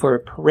easy for a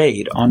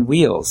parade on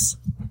wheels.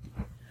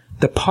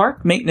 The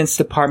park maintenance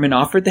department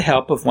offered the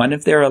help of one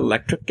of their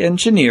electric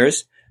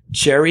engineers,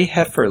 Jerry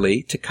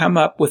Hefferly, to come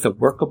up with a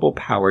workable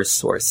power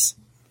source.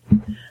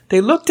 They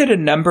looked at a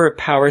number of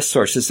power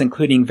sources,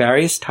 including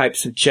various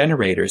types of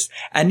generators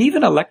and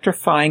even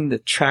electrifying the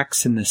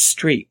tracks in the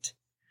street,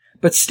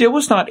 but still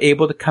was not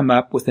able to come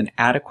up with an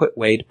adequate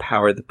way to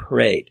power the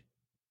parade.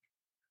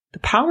 The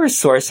power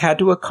source had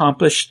to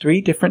accomplish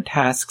 3 different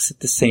tasks at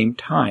the same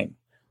time: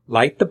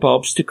 light the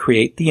bulbs to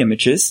create the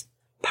images,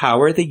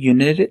 power the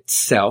unit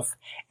itself,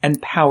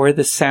 and power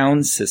the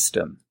sound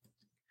system.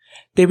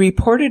 They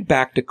reported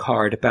back to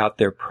Card about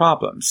their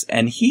problems,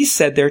 and he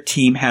said their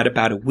team had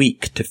about a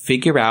week to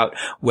figure out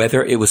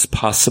whether it was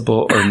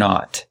possible or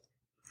not.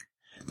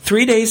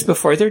 3 days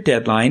before their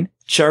deadline,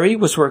 Jerry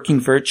was working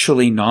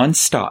virtually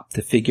non-stop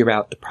to figure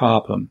out the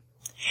problem.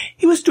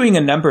 He was doing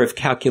a number of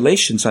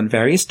calculations on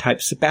various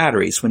types of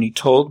batteries when he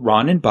told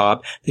Ron and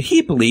Bob that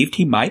he believed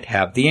he might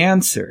have the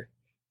answer.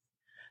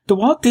 The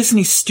Walt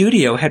Disney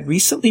Studio had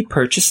recently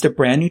purchased a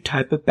brand new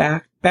type of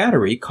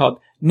battery called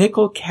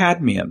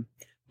nickel-cadmium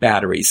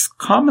batteries,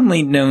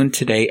 commonly known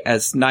today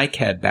as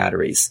NiCad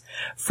batteries,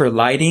 for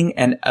lighting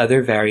and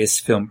other various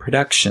film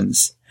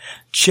productions.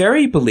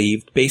 Jerry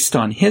believed, based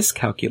on his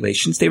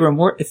calculations, they were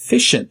more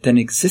efficient than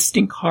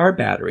existing car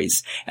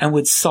batteries and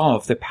would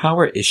solve the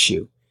power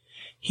issue.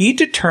 He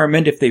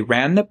determined if they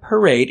ran the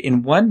parade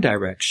in one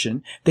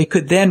direction, they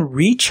could then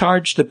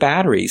recharge the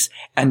batteries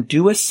and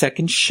do a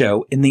second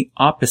show in the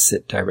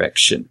opposite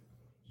direction.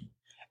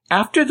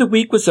 After the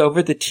week was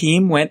over, the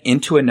team went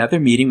into another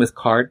meeting with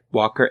Card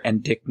Walker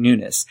and Dick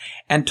Nunes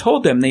and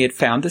told them they had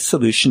found the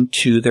solution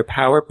to their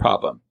power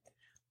problem.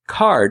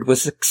 Card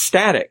was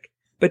ecstatic,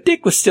 but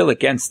Dick was still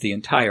against the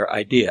entire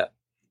idea.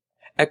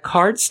 At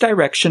Card's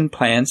direction,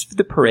 plans for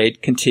the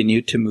parade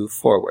continued to move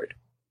forward.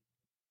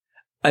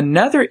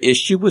 Another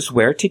issue was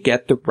where to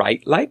get the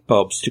right light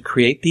bulbs to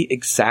create the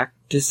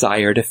exact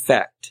desired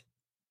effect.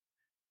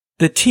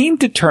 The team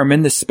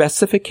determined the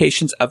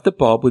specifications of the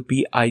bulb would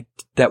be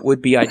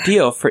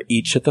ideal for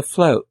each of the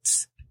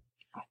floats.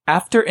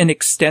 After an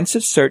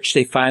extensive search,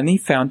 they finally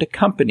found a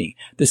company,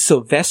 the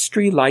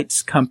Silvestri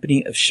Lights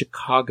Company of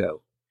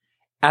Chicago.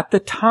 At the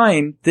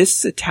time,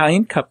 this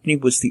Italian company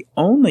was the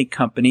only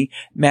company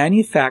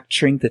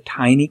manufacturing the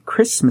tiny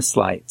Christmas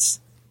lights.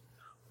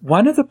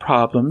 One of the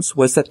problems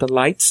was that the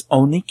lights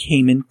only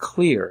came in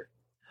clear.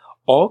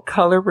 All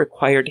color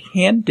required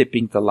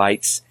hand-dipping the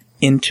lights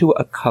into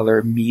a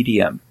color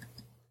medium.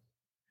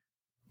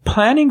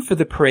 Planning for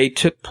the parade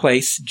took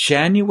place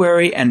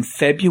January and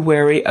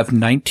February of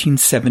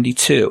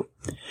 1972.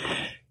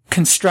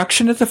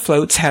 Construction of the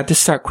floats had to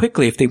start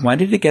quickly if they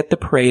wanted to get the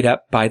parade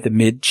up by the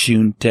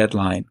mid-June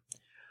deadline.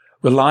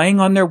 Relying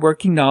on their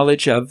working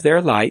knowledge of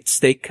their lights,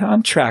 they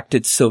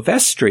contracted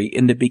Silvestri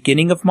in the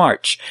beginning of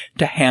March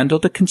to handle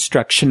the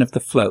construction of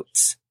the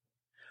floats.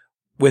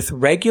 With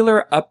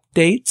regular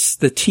updates,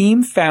 the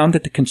team found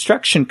that the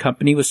construction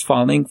company was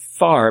falling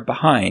far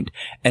behind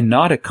and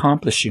not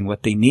accomplishing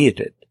what they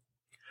needed.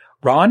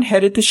 Ron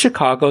headed to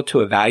Chicago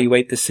to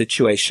evaluate the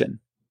situation.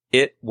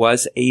 It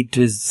was a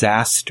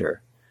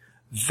disaster.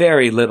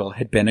 Very little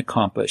had been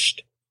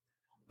accomplished.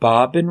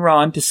 Bob and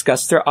Ron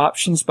discussed their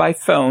options by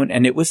phone,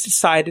 and it was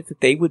decided that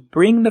they would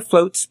bring the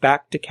floats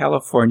back to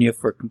California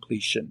for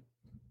completion.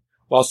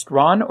 Whilst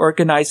Ron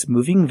organized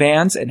moving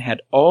vans and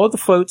had all the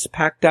floats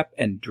packed up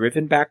and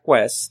driven back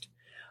west,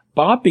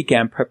 Bob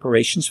began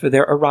preparations for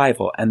their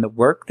arrival and the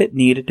work that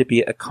needed to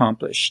be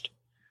accomplished.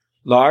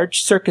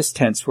 Large circus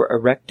tents were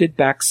erected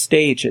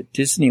backstage at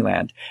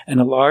Disneyland,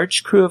 and a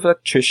large crew of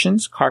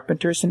electricians,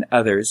 carpenters, and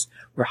others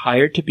were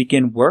hired to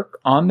begin work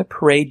on the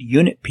parade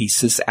unit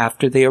pieces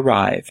after they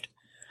arrived.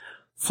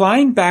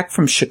 Flying back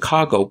from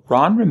Chicago,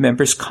 Ron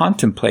remembers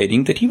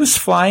contemplating that he was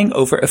flying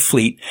over a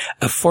fleet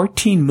of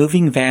 14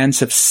 moving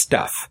vans of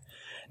stuff,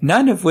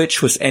 none of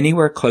which was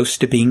anywhere close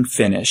to being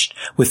finished,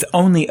 with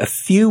only a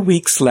few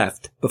weeks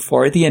left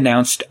before the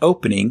announced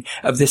opening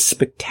of this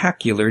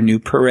spectacular new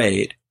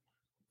parade.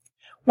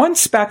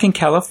 Once back in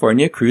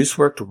California, crews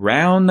worked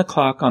round the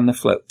clock on the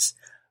floats.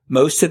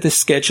 Most of the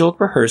scheduled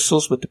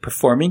rehearsals with the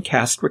performing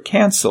cast were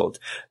canceled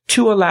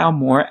to allow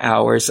more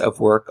hours of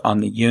work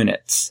on the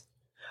units.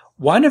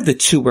 One of the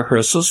 2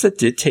 rehearsals that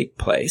did take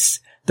place,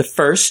 the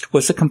first,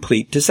 was a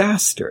complete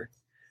disaster.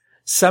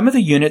 Some of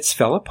the units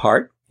fell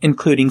apart,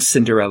 including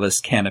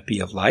Cinderella's canopy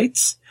of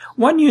lights.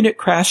 One unit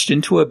crashed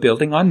into a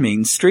building on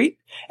Main Street,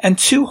 and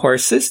 2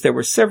 horses — there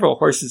were several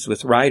horses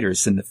with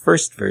riders in the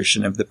first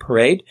version of the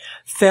parade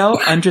 —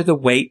 fell under the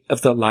weight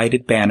of the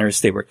lighted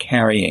banners they were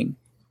carrying.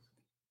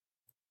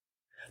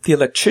 The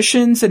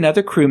electricians and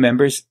other crew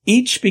members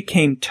each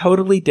became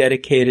totally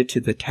dedicated to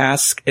the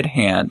task at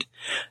hand.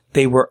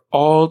 They were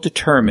all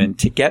determined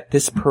to get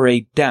this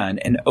parade done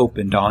and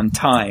opened on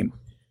time.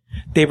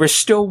 They were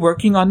still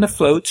working on the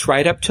floats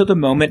right up till the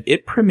moment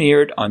it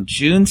premiered on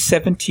June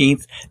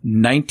 17th,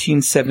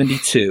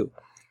 1972.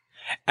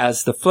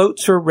 As the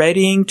floats were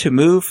readying to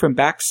move from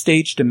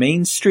backstage to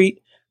Main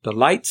Street, the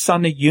lights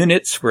on the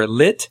units were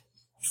lit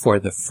for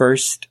the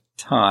first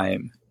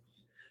time.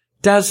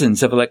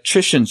 Dozens of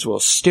electricians were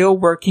still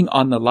working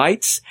on the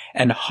lights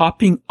and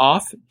hopping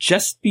off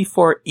just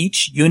before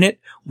each unit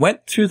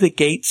went through the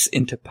gates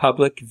into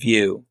public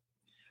view.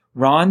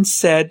 Ron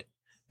said,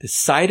 "The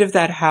sight of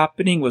that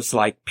happening was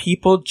like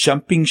people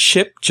jumping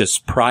ship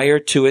just prior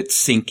to its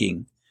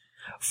sinking.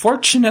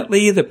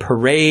 Fortunately, the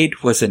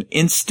parade was an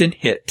instant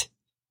hit."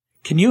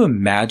 Can you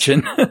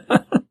imagine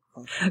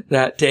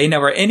that day? Now,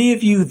 were any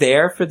of you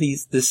there for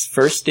this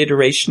first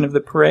iteration of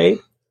the parade?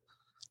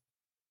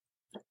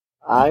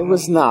 I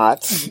was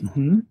not.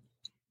 Mm-hmm.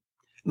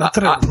 Not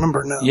that I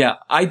remember, no. Yeah,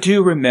 I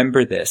do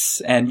remember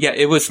this. And yeah,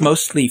 it was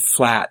mostly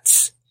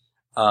flats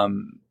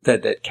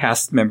that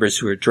cast members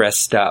who were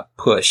dressed up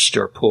pushed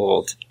or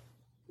pulled.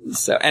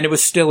 So, and it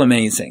was still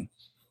amazing.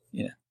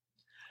 Yeah.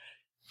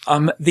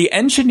 The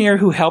engineer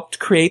who helped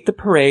create the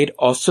parade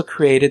also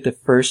created the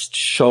first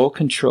show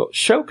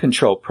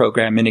control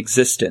program in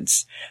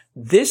existence.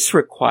 This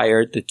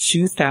required the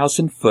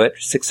 2,000-foot,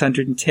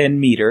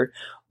 610-meter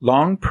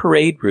long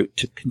parade route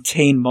to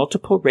contain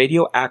multiple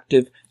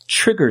radioactive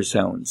trigger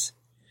zones.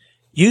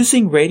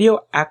 Using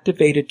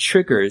radio-activated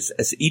triggers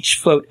as each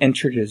float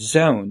entered a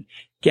zone,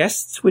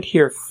 guests would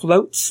hear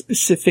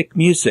float-specific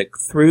music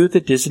through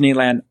the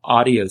Disneyland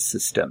audio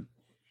system.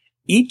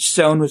 Each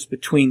zone was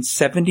between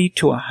 70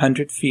 to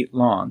 100 feet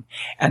long,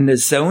 and the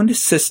zoned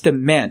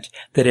system meant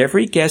that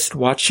every guest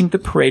watching the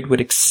parade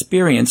would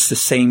experience the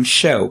same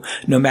show,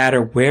 no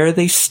matter where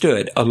they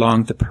stood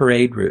along the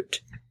parade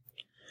route.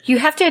 You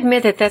have to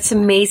admit that that's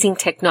amazing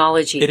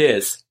technology. It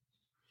is.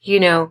 You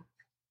know,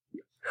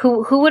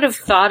 who would have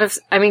thought of,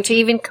 to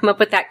even come up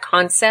with that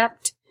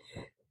concept,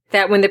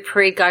 that when the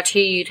parade got to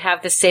you, you'd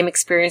have the same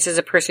experience as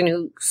a person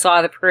who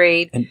saw the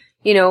parade, and,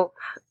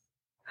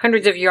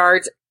 hundreds of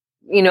yards,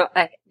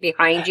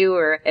 behind you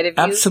or ahead of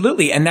you.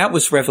 Absolutely. And that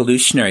was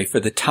revolutionary for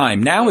the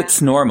time. Now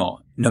it's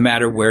normal, no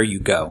matter where you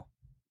go.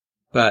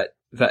 But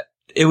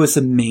it was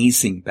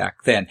amazing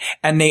back then.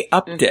 And they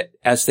upped it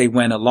as they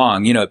went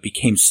along. It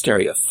became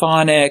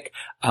stereophonic.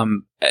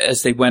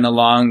 As they went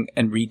along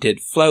and redid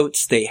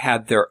floats, they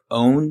had their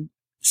own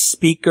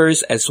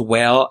speakers as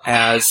well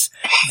as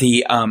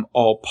the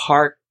all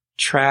park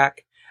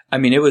track.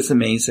 It was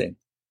amazing.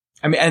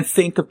 And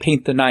think of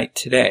Paint the Night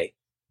today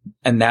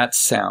and that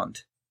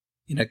sound,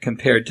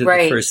 compared to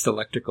the first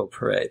electrical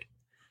parade.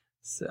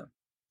 So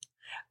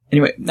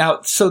anyway,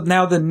 now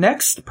the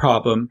next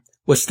problem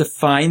was to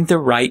find the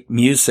right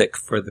music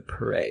for the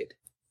parade.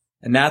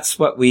 And that's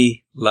what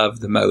we love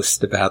the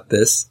most about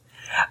this.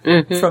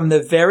 Mm-hmm. From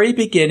the very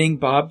beginning,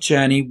 Bob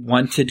Janney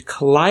wanted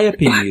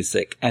calliope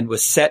music and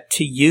was set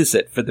to use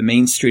it for the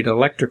Main Street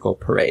Electrical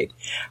Parade.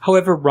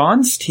 However,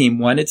 Ron's team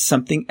wanted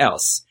something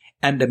else,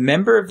 and a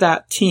member of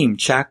that team,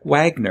 Jack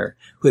Wagner,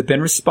 who had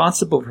been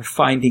responsible for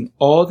finding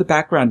all the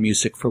background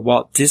music for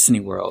Walt Disney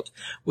World,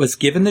 was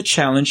given the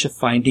challenge of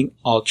finding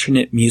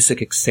alternate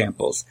music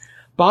examples.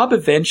 Bob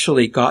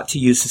eventually got to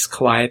use his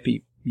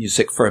calliope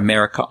music for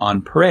America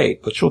on Parade,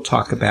 which we'll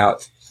talk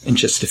about in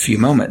just a few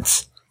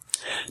moments.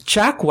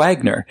 Jack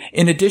Wagner,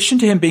 in addition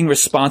to him being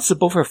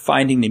responsible for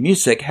finding the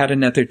music, had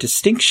another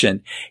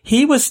distinction.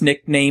 He was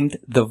nicknamed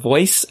the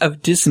Voice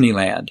of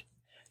Disneyland.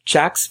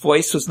 Jack's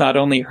voice was not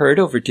only heard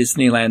over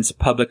Disneyland's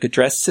public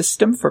address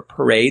system for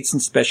parades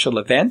and special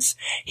events,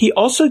 he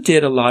also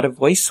did a lot of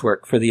voice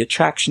work for the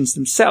attractions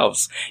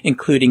themselves,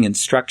 including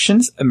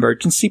instructions,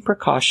 emergency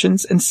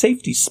precautions, and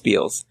safety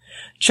spiels.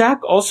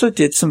 Jack also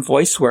did some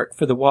voice work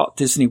for the Walt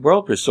Disney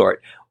World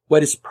Resort,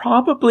 what is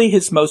probably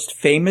his most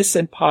famous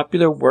and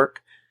popular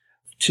work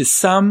to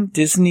some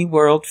Disney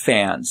World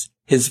fans,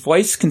 his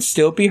voice can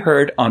still be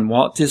heard on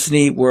Walt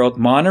Disney World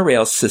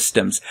monorail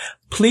systems.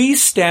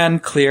 Please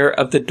stand clear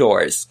of the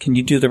doors. Can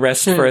you do the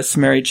rest for us,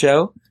 Mary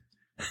Jo?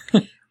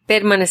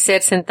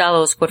 Permanecer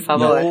sentados, por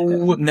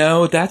favor.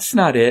 No, that's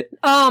not it.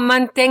 Oh,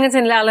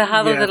 manténganse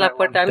alejados de la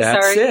puerta. I'm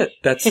sorry.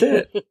 That's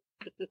it.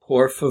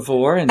 Por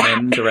favor, and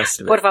then the rest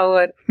of it. Por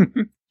favor.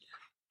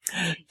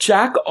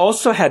 Jack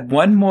also had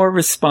one more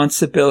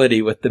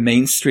responsibility with the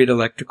Main Street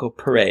Electrical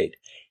Parade.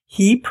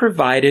 He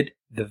provided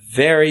the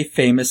very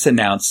famous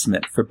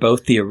announcement for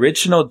both the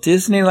original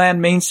Disneyland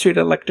Main Street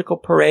Electrical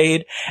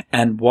Parade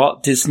and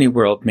Walt Disney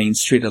World Main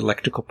Street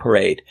Electrical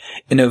Parade.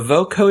 In a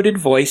vocoded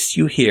voice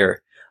you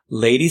hear,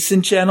 "Ladies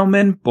and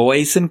gentlemen,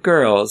 boys and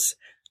girls,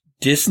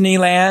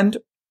 Disneyland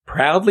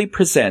proudly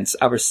presents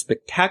our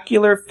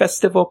spectacular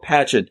festival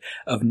pageant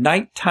of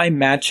nighttime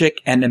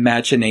magic and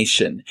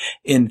imagination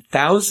in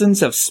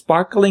thousands of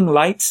sparkling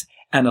lights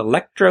and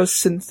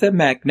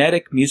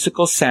electro-synthomagnetic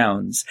musical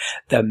sounds,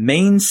 the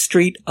Main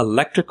Street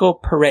Electrical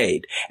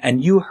Parade."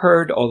 And you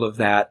heard all of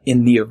that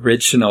in the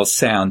original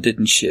sound,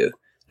 didn't you?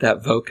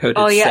 That vocoded sound.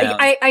 Oh, yeah.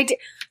 I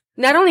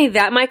not only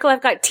that, Michael,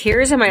 I've got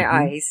tears in my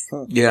eyes.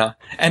 Yeah.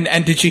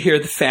 And did you hear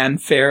the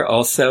fanfare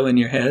also in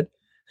your head?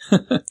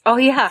 Oh,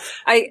 yeah.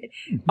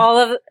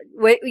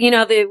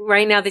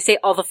 right now they say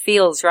all the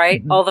feels,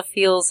 right? Mm-hmm. All the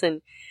feels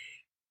and.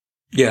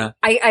 Yeah.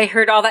 I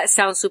heard all that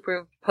sound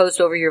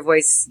superimposed over your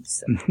voice.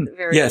 So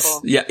very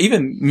cool. Yeah.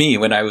 Even me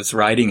when I was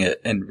writing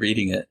it and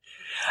reading it.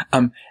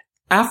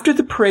 After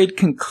the parade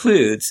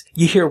concludes,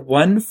 you hear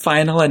one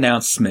final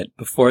announcement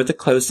before the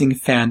closing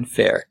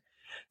fanfare.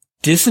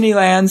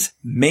 Disneyland's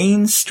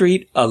Main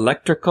Street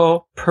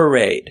Electrical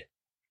Parade.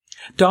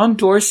 Don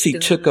Dorsey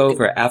took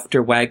over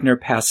after Wagner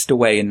passed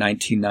away in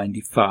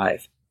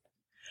 1995.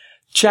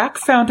 Jack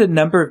found a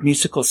number of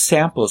musical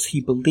samples he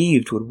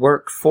believed would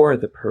work for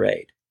the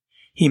parade.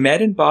 He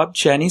met in Bob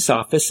Janney's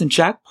office, and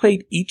Jack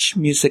played each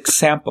music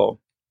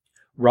sample.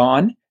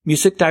 Ron,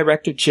 music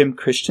director Jim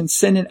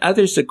Christensen, and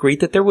others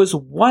agreed that there was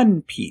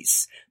one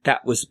piece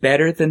that was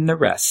better than the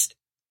rest.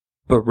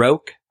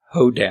 Baroque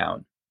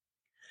Hoedown.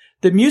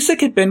 The music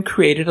had been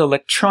created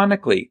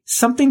electronically,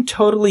 something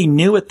totally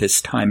new at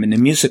this time in the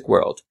music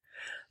world.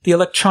 The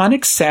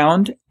electronic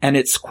sound and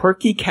its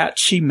quirky,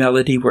 catchy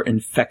melody were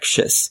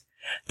infectious.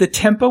 The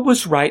tempo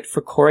was right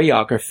for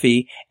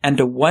choreography, and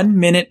a 1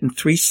 minute and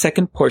 3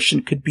 second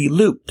portion could be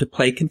looped to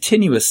play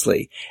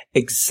continuously,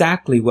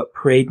 exactly what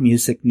parade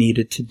music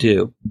needed to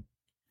do.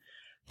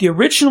 The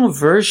original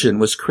version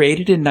was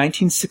created in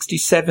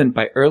 1967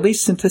 by early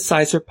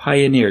synthesizer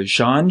pioneer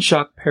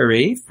Jean-Jacques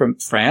Perret from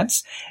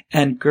France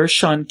and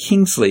Gershon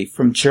Kingsley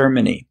from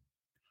Germany.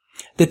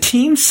 The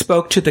team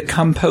spoke to the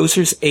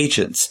composer's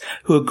agents,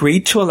 who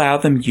agreed to allow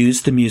them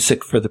use the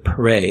music for the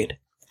parade.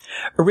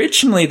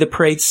 Originally, the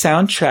parade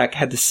soundtrack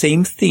had the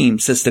same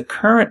themes as the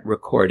current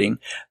recording,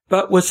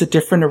 but was a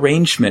different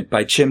arrangement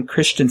by Jim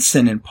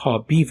Christensen and Paul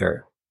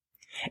Beaver.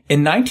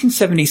 In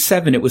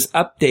 1977, it was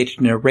updated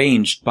and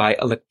arranged by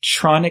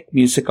electronic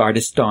music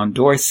artist Don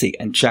Dorsey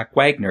and Jack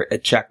Wagner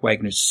at Jack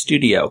Wagner's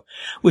studio,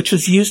 which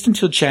was used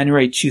until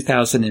January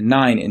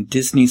 2009 in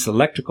Disney's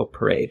Electrical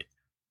Parade.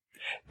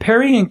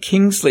 Perry and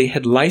Kingsley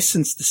had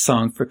licensed the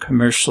song for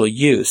commercial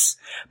use,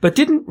 but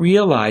didn't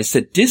realize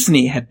that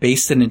Disney had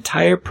based an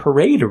entire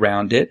parade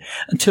around it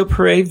until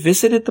Perret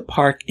visited the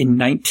park in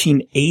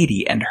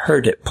 1980 and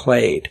heard it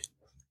played.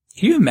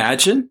 Can you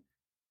imagine?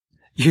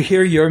 You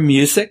hear your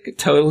music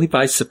totally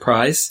by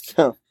surprise?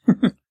 Oh.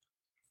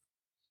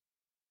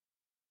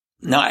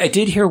 Now, I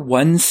did hear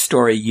one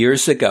story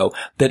years ago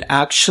that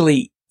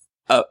actually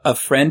a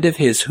friend of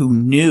his who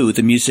knew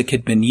the music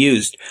had been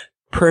used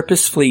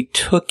purposefully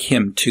took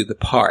him to the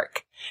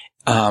park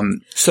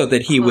so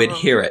that he would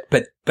hear it,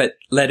 but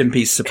let him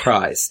be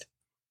surprised.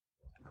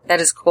 That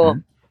is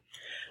cool.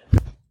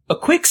 A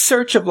quick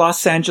search of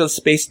Los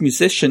Angeles-based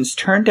musicians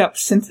turned up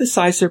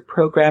synthesizer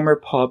programmer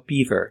Paul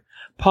Beaver.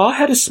 Paul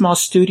had a small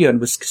studio and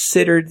was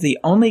considered the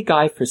only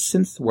guy for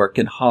synth work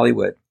in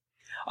Hollywood.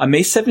 On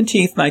May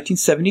 17,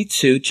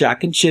 1972,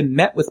 Jack and Jim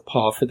met with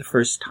Paul for the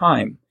first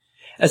time.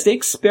 As they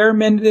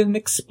experimented and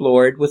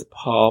explored with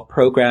Paul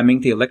programming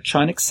the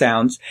electronic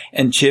sounds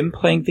and Jim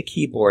playing the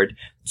keyboard,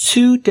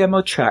 2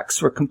 demo tracks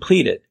were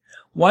completed.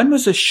 One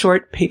was a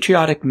short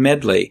patriotic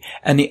medley,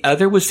 and the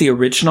other was the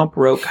original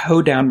Baroque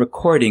Hoedown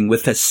recording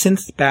with a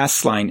synth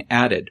bass line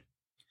added.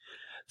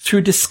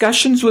 Through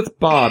discussions with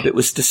Bob, it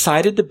was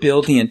decided to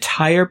build the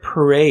entire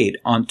parade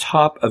on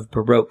top of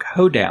Baroque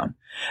Hoedown,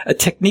 a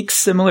technique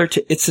similar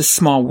to It's a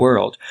Small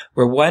World,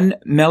 where one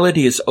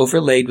melody is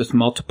overlaid with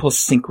multiple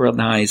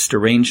synchronized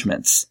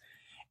arrangements.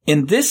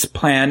 In this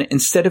plan,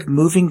 instead of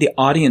moving the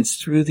audience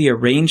through the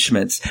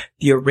arrangements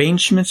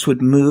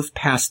would move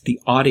past the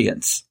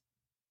audience.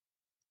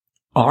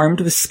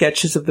 Armed with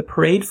sketches of the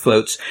parade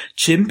floats,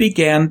 Jim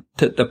began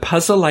the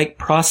puzzle-like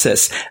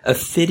process of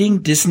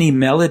fitting Disney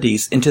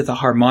melodies into the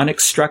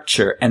harmonic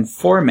structure and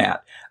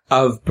format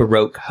of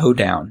Baroque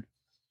Hoedown.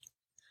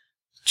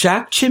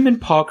 Jack, Jim,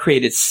 and Paul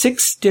created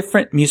 6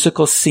 different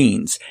musical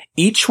scenes,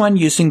 each one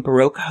using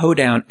Baroque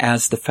hoedown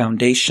as the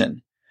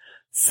foundation.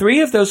 3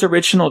 of those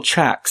original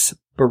tracks,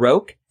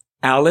 Baroque,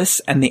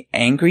 Alice, and the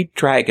Angry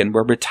Dragon,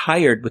 were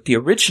retired with the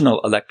original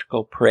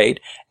Electrical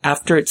Parade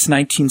after its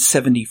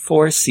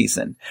 1974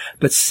 season,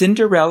 but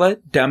Cinderella,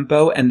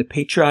 Dumbo, and the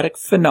patriotic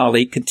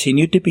finale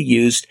continued to be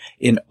used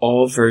in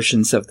all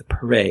versions of the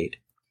parade.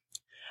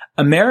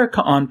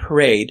 America on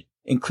Parade,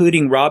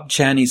 including Rob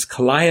Janney's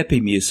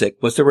Calliope music,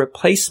 was a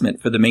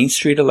replacement for the Main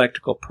Street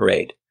Electrical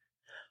Parade.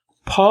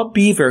 Paul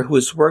Beaver, who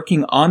was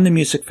working on the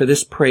music for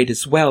this parade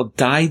as well,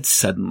 died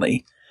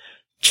suddenly.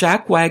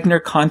 Jack Wagner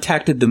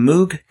contacted the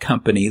Moog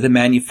Company, the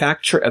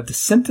manufacturer of the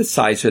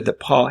synthesizer that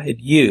Paul had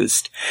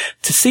used,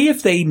 to see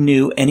if they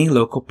knew any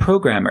local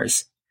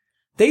programmers.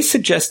 They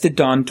suggested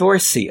Don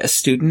Dorsey, a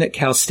student at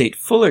Cal State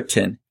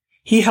Fullerton.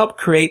 He helped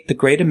create the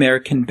Great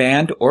American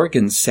Band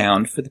organ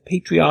sound for the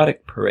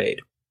Patriotic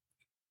Parade.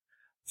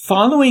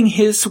 Following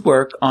his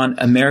work on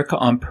America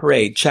on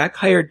Parade, Jack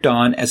hired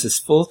Don as his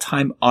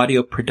full-time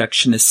audio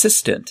production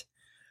assistant.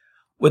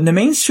 When the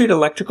Main Street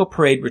Electrical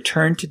Parade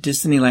returned to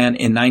Disneyland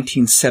in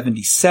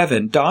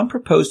 1977, Don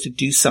proposed to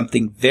do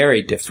something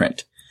very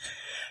different.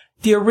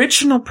 The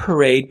original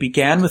parade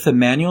began with a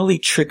manually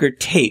triggered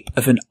tape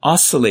of an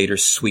oscillator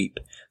sweep,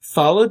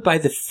 followed by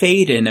the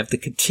fade-in of the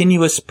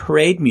continuous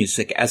parade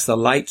music as the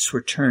lights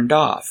were turned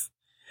off.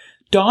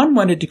 Don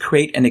wanted to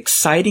create an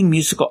exciting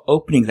musical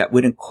opening that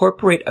would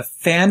incorporate a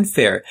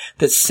fanfare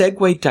that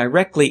segued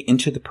directly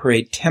into the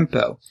parade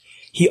tempo.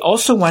 He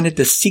also wanted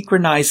to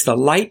synchronize the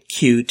light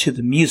cue to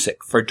the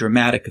music for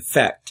dramatic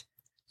effect.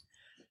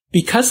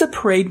 Because the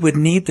parade would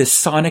need this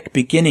sonic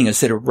beginning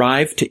as it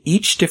arrived to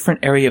each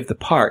different area of the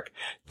park,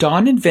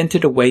 Don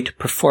invented a way to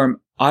perform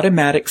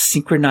automatic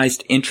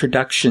synchronized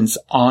introductions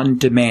on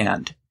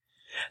demand.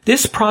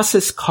 This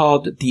process,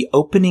 called the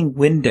opening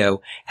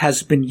window,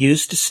 has been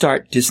used to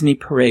start Disney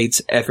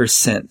parades ever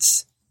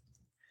since.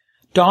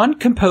 Don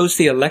composed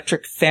the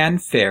electric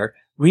fanfare,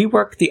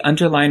 reworked the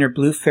underliner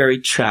Blue Fairy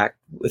track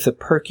with a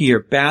perkier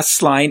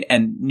bass line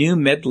and new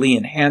medley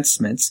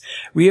enhancements,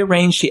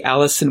 rearranged the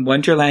Alice in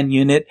Wonderland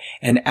unit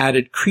and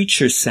added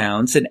creature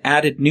sounds, and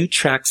added new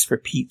tracks for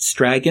Pete's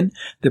Dragon,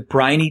 the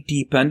Briny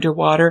Deep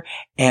Underwater,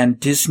 and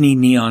Disney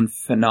Neon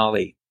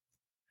Finale.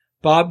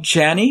 Bob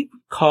Janney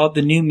called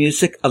the new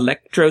music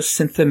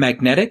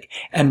electro-synthomagnetic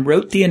and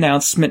wrote the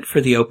announcement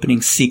for the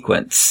opening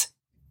sequence.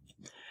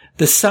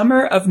 The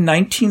summer of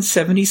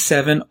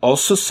 1977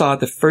 also saw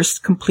the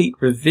first complete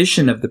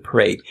revision of the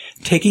parade,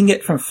 taking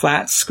it from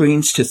flat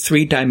screens to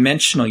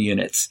 3-dimensional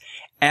units,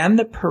 and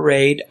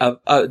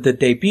the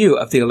debut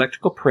of the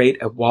Electrical Parade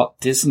at Walt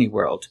Disney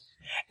World.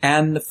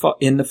 And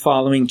in the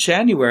following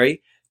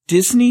January,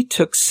 Disney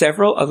took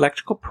several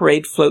Electrical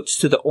Parade floats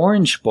to the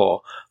Orange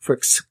Bowl for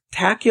a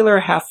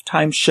spectacular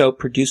halftime show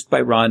produced by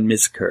Ron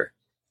Misker.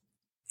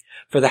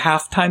 For the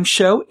halftime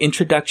show,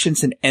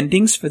 introductions and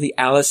endings for the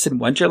Alice in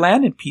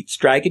Wonderland and Pete's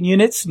Dragon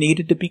units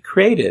needed to be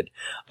created,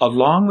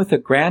 along with a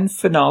grand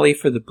finale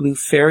for the Blue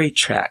Fairy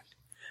track.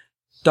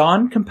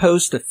 Don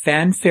composed the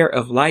fanfare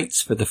of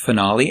lights for the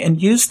finale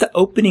and used the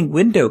opening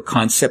window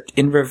concept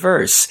in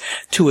reverse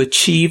to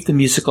achieve the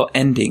musical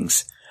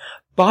endings.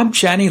 Bob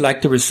Janney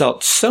liked the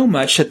result so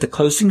much that the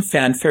closing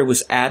fanfare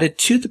was added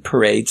to the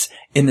parades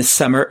in the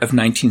summer of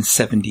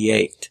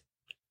 1978.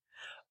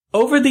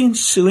 Over the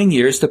ensuing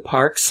years, the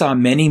park saw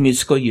many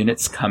musical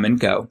units come and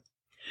go,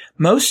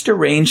 most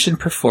arranged and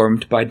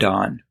performed by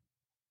Don.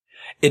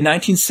 In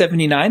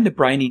 1979, the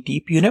Briny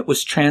Deep unit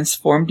was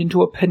transformed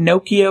into a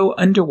Pinocchio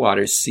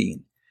underwater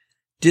scene.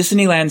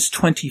 Disneyland's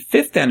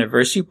 25th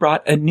anniversary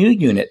brought a new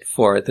unit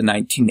for the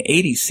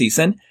 1980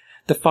 season.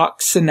 The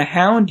Fox and the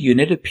Hound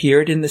unit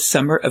appeared in the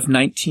summer of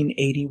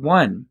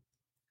 1981.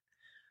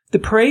 The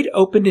parade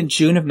opened in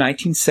June of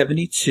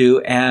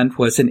 1972 and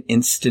was an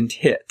instant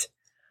hit.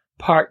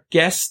 Park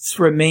guests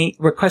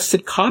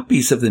requested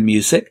copies of the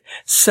music,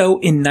 so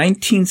in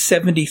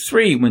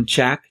 1973, when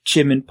Jack,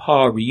 Jim, and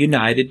Paul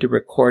reunited to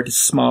record a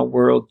Small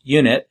World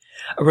unit,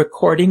 a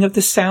recording of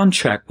the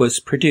soundtrack was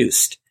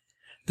produced.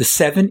 The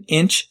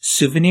 7-inch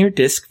souvenir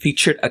disc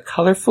featured a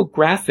colorful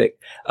graphic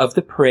of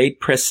the parade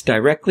pressed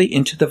directly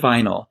into the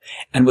vinyl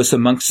and was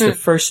amongst the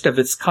first of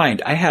its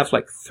kind. I have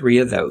like 3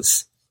 of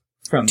those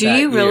from that year. Do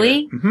you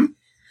really? Mm-hmm.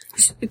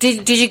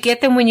 Did you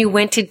get them when you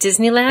went to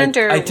Disneyland,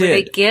 or I were did.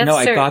 they gifts? No,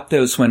 I got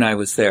those when I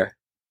was there.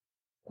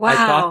 Wow. I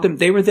got them.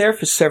 They were there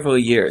for several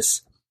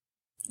years.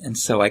 And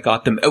so I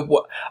got them.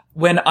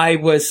 When I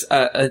was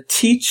a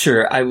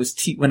teacher,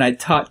 when I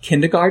taught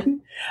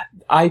kindergarten,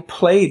 I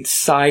played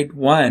side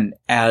 1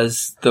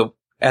 as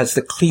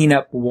the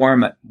cleanup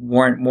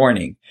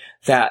warning,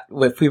 that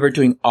if we were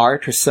doing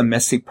art or some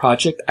messy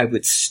project, I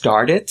would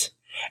start it,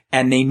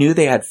 and they knew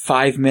they had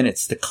 5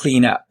 minutes to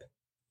clean up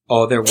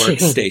all their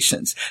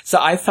workstations. So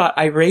I thought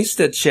I raised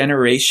a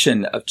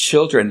generation of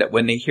children that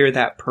when they hear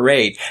that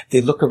parade, they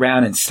look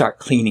around and start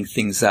cleaning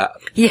things up.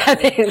 Yeah,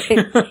 they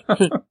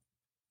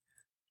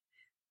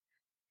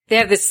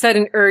have this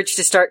sudden urge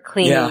to start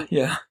cleaning.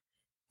 Yeah.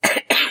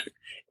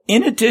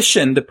 In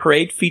addition, the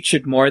parade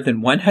featured more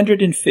than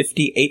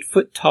 150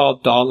 8-foot-tall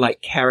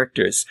doll-like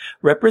characters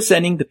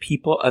representing the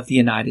people of the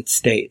United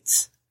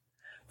States.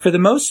 For the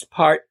most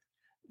part,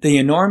 the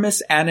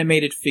enormous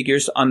animated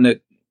figures on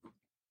the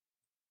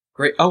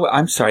great... Oh,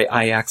 I'm sorry.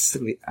 I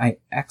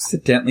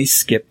accidentally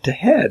skipped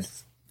ahead.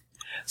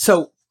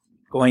 So,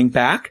 going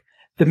back,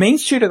 the Main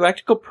Street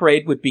Electrical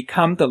Parade would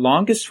become the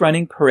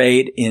longest-running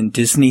parade in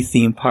Disney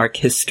theme park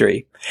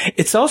history.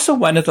 It's also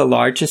one of the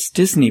largest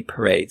Disney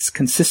parades,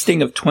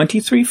 consisting of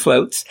 23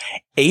 floats,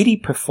 80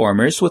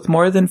 performers, with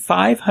more than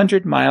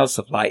 500 miles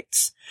of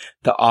lights.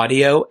 The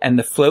audio and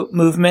the float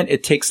movement,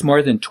 it takes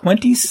more than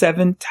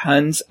 27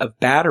 tons of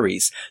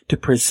batteries to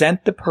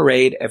present the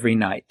parade every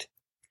night.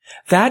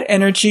 That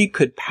energy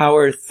could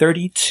power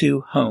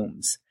 32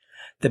 homes.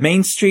 The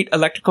Main Street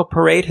Electrical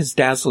Parade has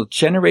dazzled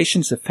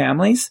generations of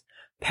families.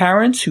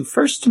 Parents who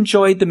first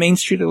enjoyed the Main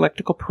Street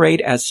Electrical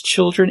Parade as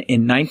children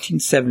in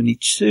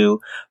 1972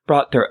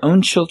 brought their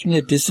own children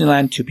to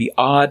Disneyland to be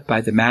awed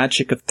by the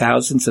magic of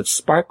thousands of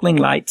sparkling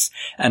lights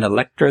and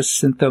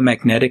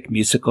electro-syntho-magnetic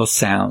musical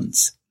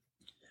sounds.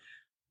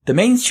 The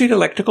Main Street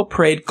Electrical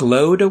Parade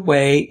glowed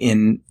away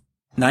in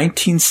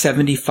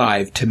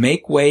 1975 to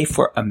make way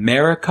for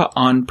America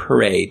on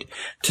Parade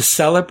to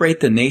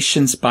celebrate the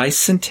nation's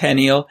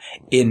bicentennial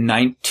in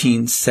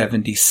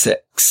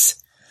 1976.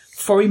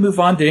 Before we move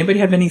on, did anybody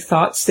have any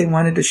thoughts they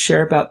wanted to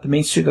share about the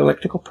Main Street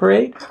Electrical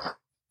Parade?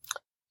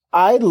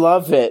 I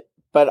love it,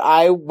 but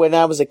when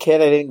I was a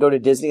kid, I didn't go to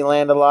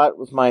Disneyland a lot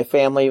with my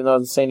family, even though I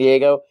was in San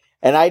Diego,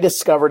 and I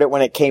discovered it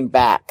when it came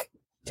back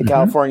to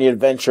California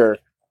Adventure,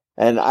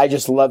 and I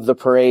just loved the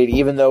parade,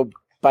 even though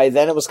by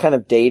then it was kind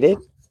of dated,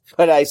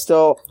 but I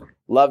still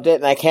loved it,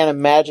 and I can't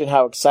imagine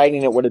how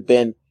exciting it would have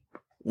been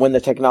when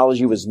the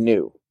technology was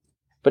new.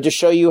 But to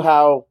show you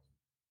how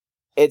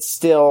it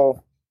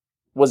still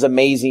was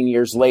amazing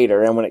years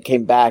later, and when it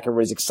came back,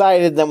 everybody's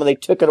excited. Then when they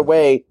took it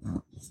away,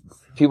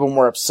 people were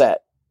more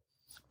upset.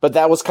 But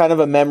that was kind of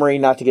a memory,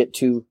 not to get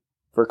too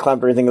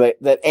verklempt or anything,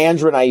 that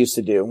Andrew and I used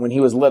to do when he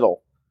was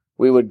little.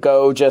 We would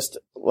go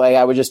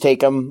I would just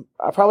take him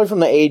probably from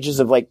the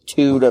ages of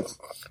 2 to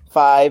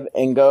 5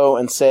 and go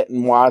and sit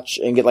and watch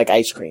and get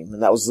ice cream.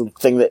 And that was the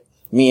thing that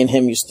he and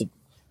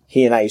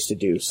I used to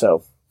do.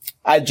 So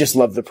I just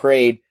love the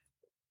parade.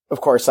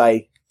 Of course,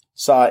 I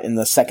saw it in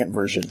the second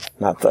version,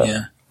 not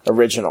the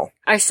original.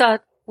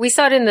 We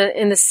saw it in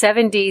the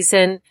 70s,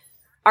 and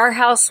our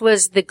house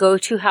was the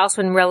go-to house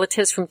when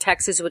relatives from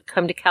Texas would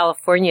come to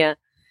California.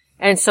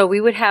 And so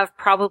we would have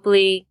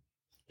probably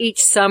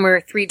each summer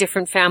 3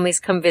 different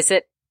families come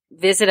visit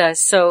us.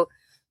 So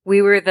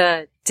we were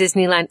the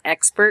Disneyland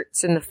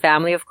experts in the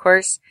family, of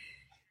course.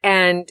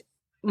 And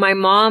my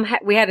mom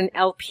we had an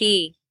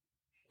LP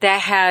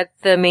that had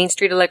the Main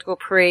Street Electrical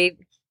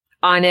Parade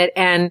on it,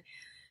 and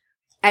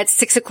at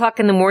 6 o'clock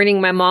in the morning,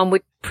 my mom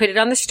would put it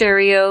on the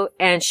stereo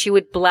and she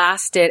would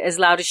blast it as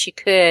loud as she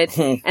could.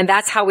 And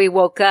that's how we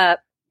woke up,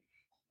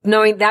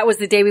 knowing that was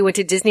the day we went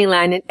to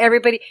Disneyland. And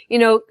everybody,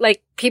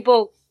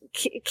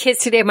 kids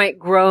today might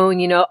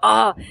groan,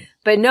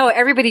 but no,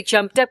 everybody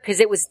jumped up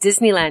because it was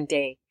Disneyland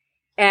Day.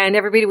 And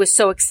everybody was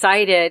so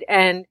excited.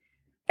 And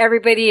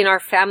everybody in our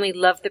family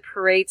loved the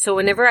parade. So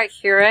whenever I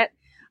hear it,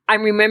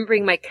 I'm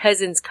remembering my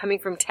cousins coming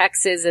from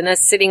Texas and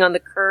us sitting on the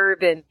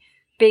curb and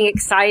being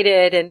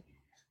excited.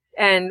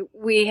 And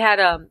we had,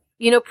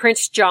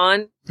 Prince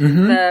John,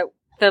 the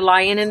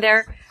lion in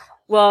there.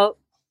 Well,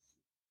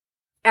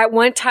 at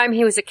one time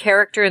he was a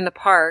character in the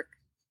park,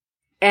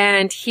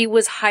 and he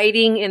was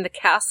hiding in the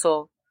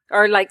castle,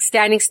 or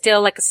standing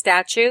still like a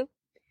statue.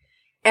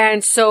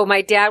 And so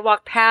my dad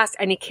walked past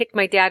and he kicked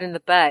my dad in the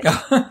butt.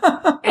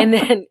 and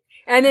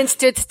then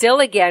stood still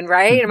again,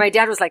 right? And my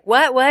dad was like,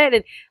 what?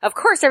 And of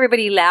course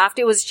everybody laughed.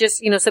 It was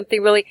just,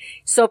 something really,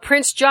 so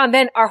Prince John,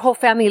 then our whole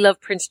family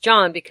loved Prince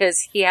John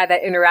because he had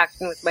that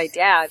interaction with my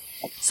dad.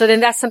 So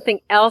then that's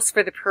something else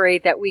for the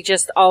parade that we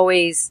just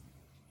always,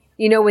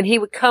 when he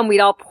would come,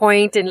 we'd all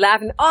point and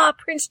laugh and,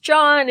 Prince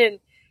John and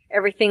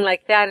everything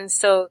like that. And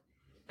so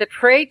the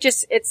parade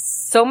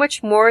it's so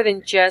much more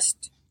than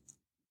just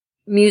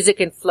music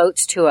and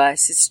floats to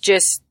us. It's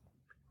just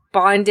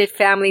bonded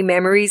family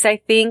memories, I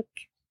think.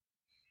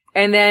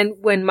 And then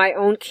when my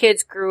own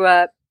kids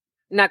were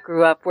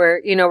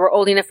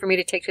old enough for me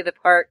to take to the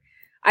park,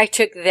 I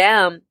took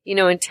them,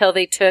 until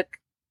they took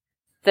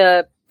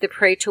the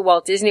parade to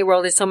Walt Disney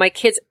World. And so my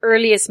kids'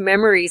 earliest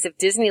memories of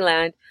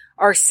Disneyland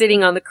are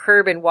sitting on the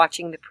curb and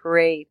watching the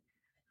parade.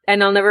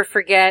 And I'll never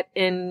forget,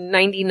 in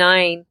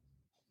 99,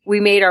 we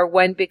made our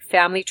one big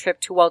family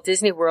trip to Walt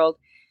Disney World.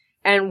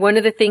 And one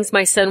of the things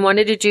my son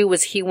wanted to do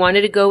was he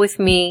wanted to go with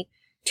me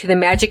to the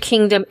Magic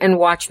Kingdom and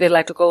watch the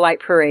electrical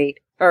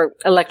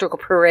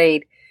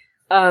parade,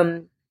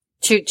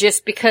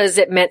 just because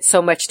it meant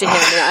so much to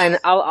him. And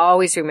I'll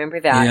always remember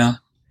that. Yeah.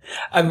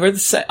 I'm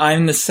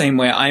the same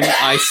way.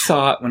 I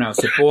saw it when I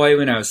was a boy,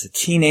 when I was a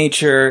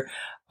teenager.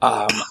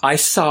 I've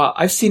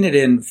seen it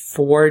in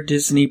 4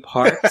 Disney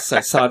parks.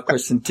 I saw it, of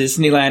course, in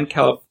Disneyland,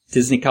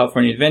 Disney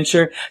California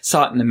Adventure,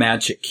 saw it in the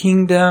Magic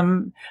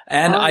Kingdom,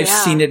 and I've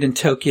seen it in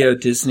Tokyo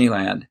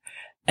Disneyland.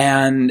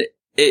 And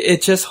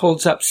it just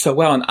holds up so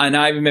well. And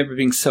I remember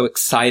being so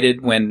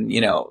excited when,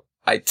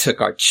 I took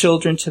our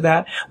children to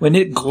that. When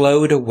it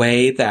glowed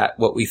away, that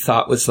what we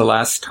thought was the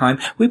last time,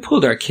 we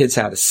pulled our kids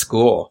out of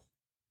school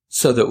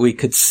so that we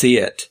could see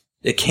it.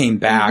 It came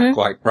back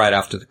like right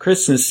after the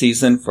Christmas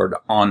season for the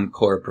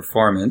encore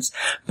performance.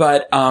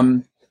 But,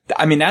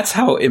 that's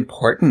how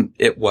important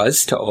it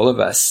was to all of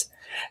us.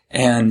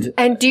 And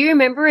do you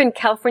remember in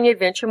California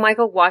Adventure,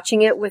 Michael,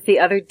 watching it with the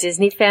other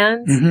Disney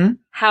fans,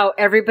 how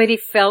everybody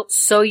felt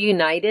so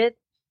united?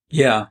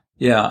 Yeah.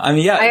 Yeah.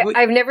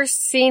 I've never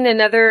seen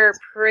another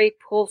parade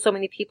pull so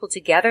many people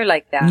together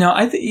like that. No,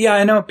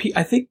 I know.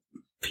 I think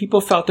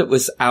people felt it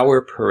was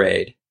our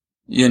parade,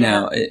 in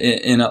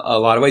a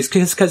lot of ways,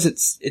 because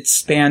it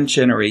spanned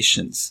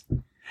generations.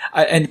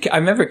 I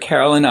remember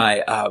Carol and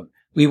I,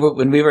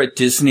 when we were at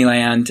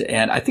Disneyland,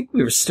 and I think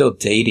we were still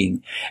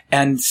dating,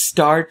 and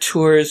Star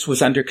Tours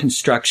was under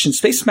construction.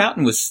 Space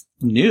Mountain was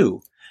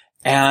new,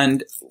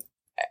 and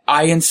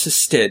I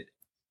insisted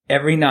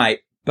every night,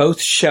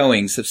 both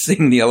showings of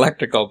seeing the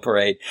electrical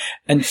parade,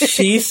 and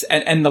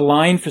and the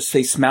line for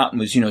Space Mountain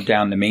was,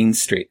 down the main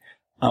street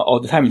all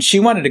the time, and she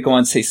wanted to go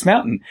on Space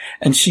Mountain,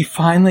 and she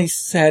finally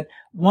said,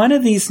 one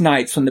of these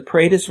nights when the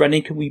parade is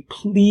running, can we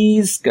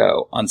please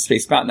go on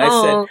Space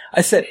Mountain?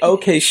 I said,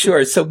 okay,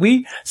 sure. So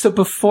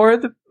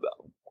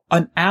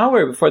an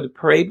hour before the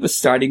parade was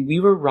starting, we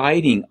were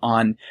riding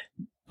on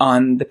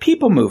the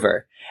People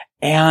Mover.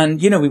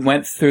 And, we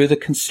went through the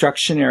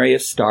construction area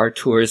of Star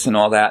Tours and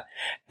all that.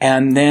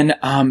 And then,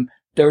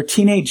 there were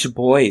teenage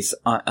boys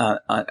on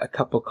a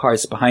couple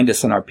cars behind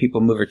us on our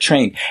People Mover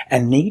train,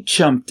 and they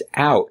jumped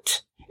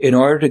out in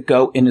order to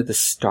go into the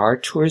Star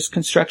Tours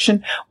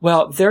construction.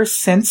 Well, there are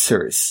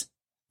sensors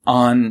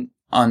on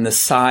the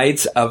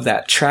sides of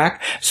that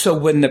track. So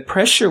when the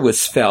pressure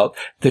was felt,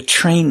 the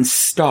train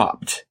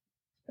stopped.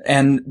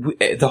 And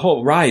the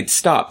whole ride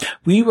stopped.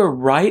 We were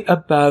right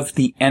above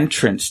the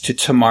entrance to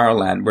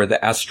Tomorrowland, where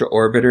the Astro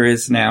Orbiter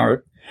is now.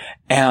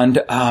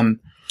 And,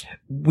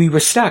 we were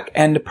stuck.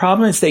 And the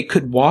problem is they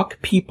could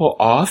walk people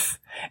off,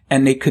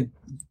 and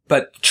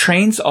but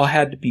trains all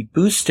had to be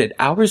boosted.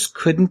 Ours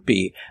couldn't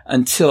be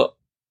until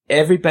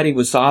everybody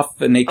was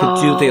off and they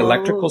could do the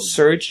electrical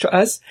surge to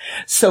us.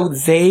 So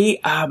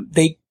they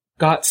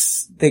got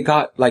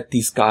like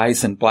these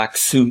guys in black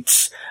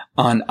suits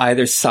on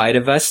either side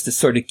of us to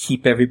sort of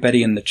keep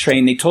everybody in the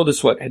train. They told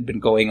us what had been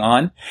going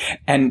on.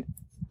 And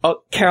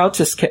Carol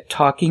just kept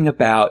talking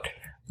about,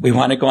 we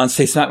want to go on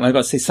Space Mountain, we want to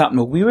go say something.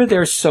 Well, we were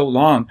there so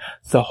long,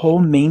 the whole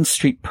Main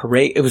Street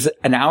parade, it was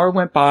an hour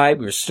went by,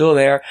 we were still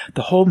there.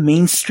 The whole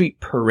Main Street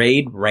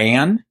parade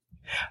ran.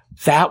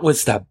 That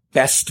was the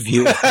best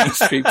view of Main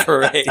Street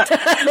Parade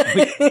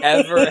we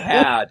ever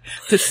had.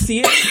 To see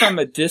it from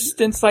a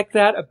distance like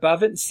that,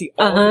 above it, and see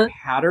all the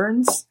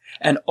patterns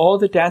and all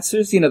the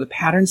dancers, the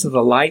patterns of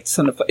the lights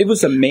on it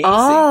was amazing.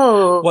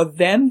 Oh. Well,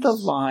 then the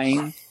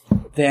line,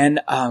 then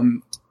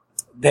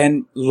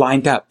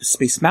lined up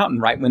Space Mountain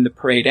right when the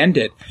parade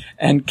ended.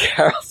 And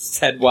Carol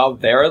said, well,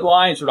 there are the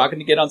lines. We're not going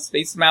to get on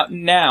Space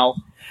Mountain now.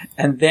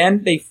 And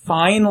then they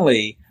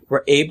finally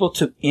were able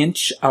to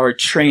inch our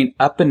train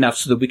up enough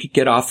so that we could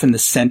get off in the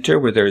center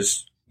where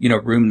there's,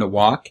 room to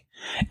walk.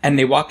 And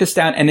they walked us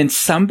down, and then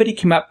somebody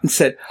came up and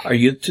said, are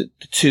you the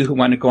two who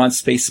want to go on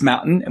Space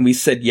Mountain? And we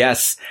said,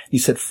 yes. He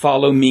said,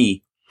 follow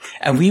me.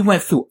 And we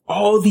went through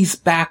all these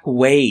back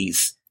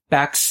ways,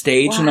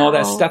 backstage and all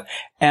that stuff.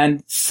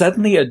 And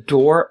suddenly a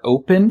door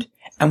opened,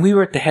 and we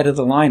were at the head of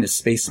the line of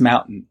Space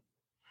Mountain.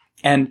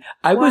 And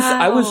I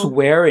was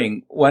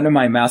wearing one of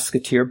my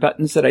Musketeer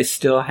buttons that I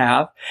still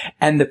have.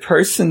 And the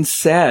person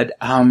said,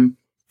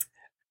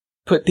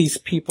 put these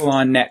people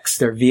on next.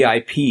 They're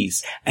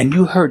VIPs. And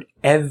you heard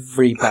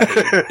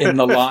everybody in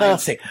the line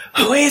say,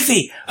 who is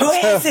he? Who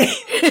is he?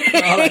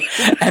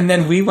 And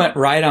then we went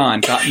right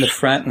on, got in the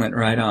front, went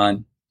right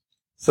on.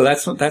 So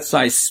that's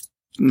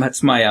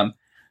my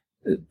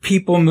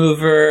People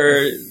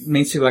Mover,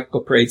 Main Street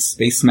Electrical Parade,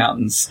 Space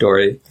Mountain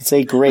story. It's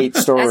a great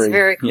story. That's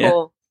very cool.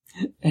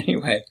 Yeah.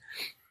 Anyway.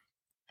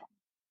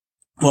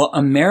 Well,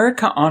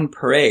 America on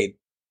Parade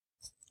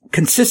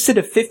consisted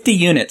of 50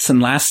 units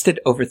and lasted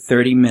over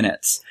 30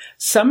 minutes.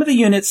 Some of the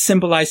units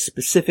symbolized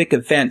specific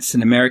events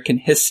in American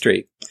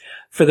history.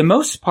 For the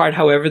most part,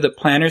 however, the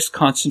planners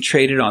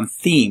concentrated on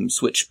themes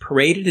which,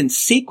 paraded in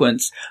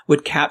sequence,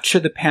 would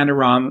capture the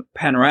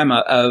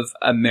panorama of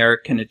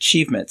American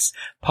achievements,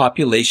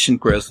 population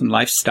growth, and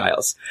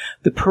lifestyles.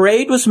 The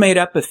parade was made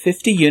up of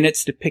 50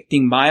 units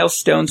depicting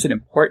milestones and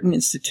important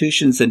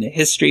institutions in the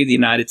history of the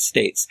United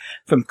States,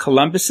 from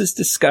Columbus's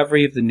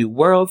discovery of the New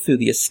World through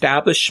the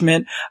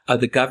establishment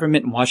of the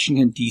government in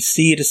Washington,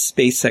 D.C. to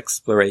space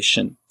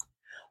exploration.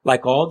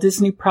 Like all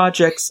Disney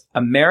projects,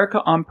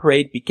 America on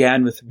Parade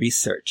began with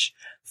research.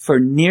 For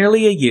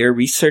nearly a year,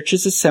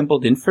 researchers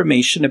assembled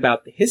information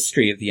about the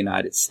history of the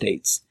United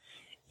States.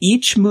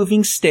 Each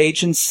moving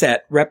stage and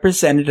set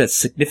represented a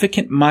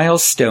significant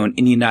milestone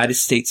in United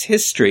States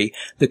history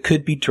that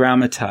could be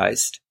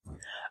dramatized.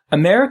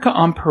 America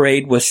on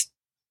Parade was,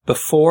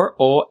 before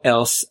all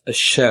else, a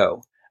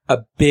show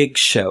A big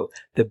show,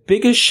 the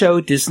biggest show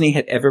Disney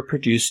had ever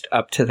produced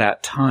up to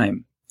that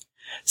time.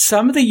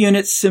 Some of the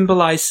units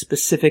symbolized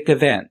specific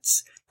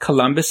events: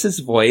 Columbus's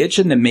voyage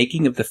and the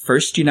making of the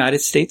first United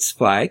States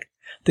flag,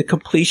 the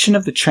completion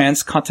of the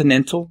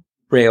Transcontinental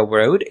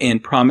Railroad in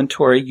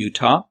Promontory,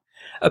 Utah.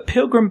 A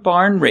pilgrim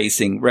barn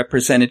raising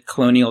represented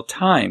colonial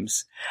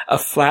times. A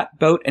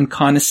flatboat and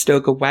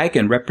Conestoga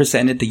wagon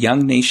represented the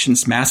young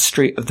nation's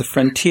mastery of the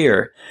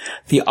frontier.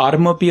 The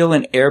automobile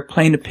and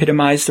airplane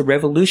epitomized the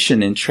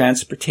revolution in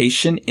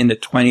transportation in the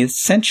 20th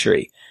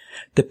century.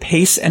 The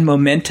pace and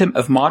momentum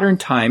of modern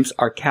times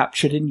are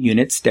captured in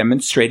units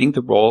demonstrating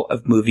the role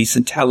of movies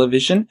and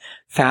television,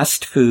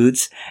 fast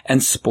foods,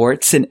 and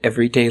sports in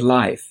everyday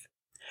life.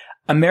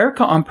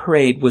 America on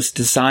Parade was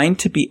designed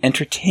to be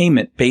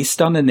entertainment based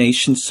on the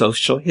nation's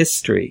social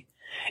history.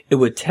 It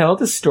would tell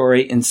the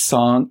story in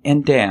song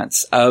and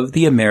dance of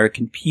the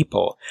American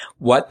people,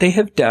 what they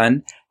have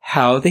done,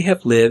 how they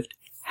have lived,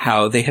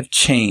 how they have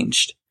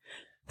changed.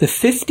 The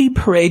 50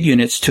 parade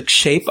units took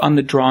shape on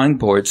the drawing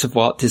boards of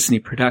Walt Disney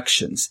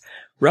Productions.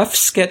 Rough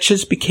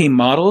sketches became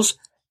models,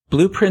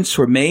 blueprints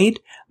were made,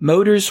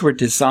 motors were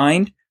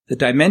designed, the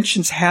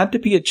dimensions had to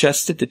be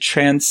adjusted to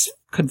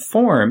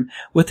conform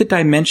with the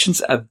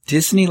dimensions of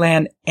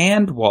Disneyland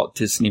and Walt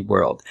Disney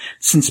World,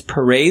 since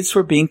parades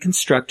were being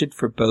constructed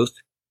for both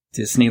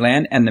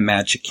Disneyland and the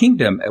Magic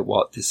Kingdom at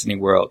Walt Disney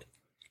World.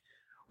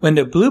 When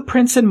the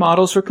blueprints and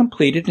models were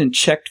completed and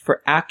checked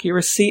for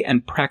accuracy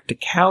and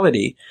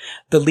practicality,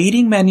 the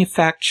leading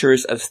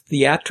manufacturers of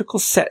theatrical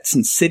sets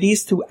in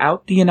cities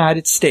throughout the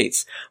United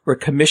States were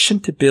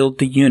commissioned to build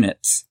the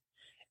units.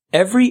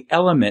 Every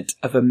element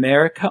of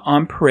America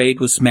on Parade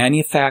was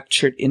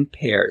manufactured in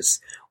pairs,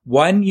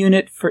 one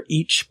unit for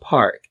each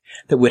park,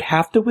 that would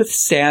have to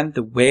withstand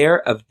the wear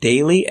of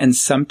daily and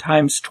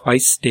sometimes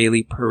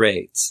twice-daily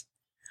parades.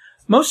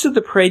 Most of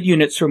the parade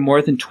units were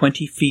more than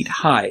 20 feet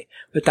high,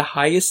 with the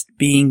highest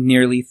being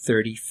nearly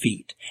 30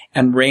 feet,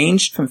 and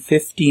ranged from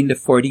 15 to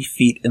 40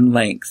 feet in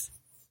length.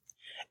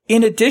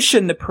 In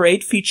addition, the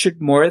parade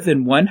featured more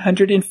than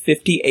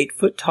 150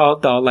 8-foot-tall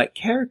doll-like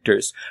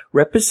characters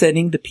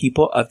representing the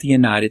people of the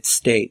United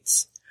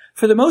States.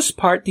 For the most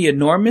part, the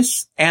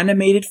enormous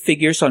animated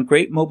figures on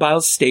Great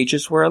Mobile's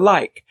stages were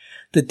alike.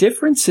 The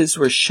differences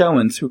were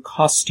shown through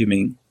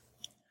costuming.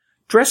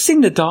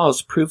 Dressing the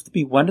dolls proved to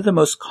be one of the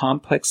most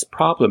complex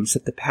problems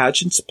that the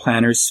pageant's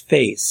planners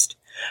faced.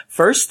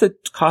 First, the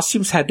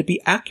costumes had to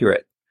be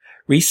accurate.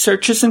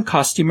 Researchers and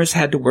costumers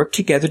had to work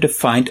together to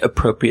find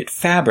appropriate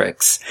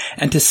fabrics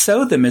and to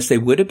sew them as they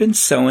would have been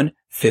sewn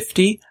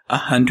 50,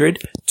 100,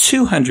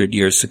 200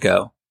 years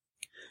ago.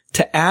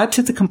 To add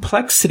to the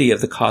complexity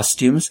of the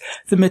costumes,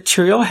 the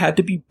material had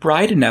to be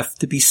bright enough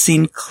to be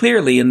seen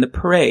clearly in the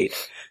parade,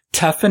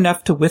 tough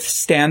enough to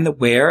withstand the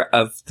wear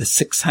of the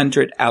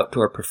 600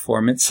 outdoor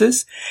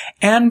performances,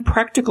 and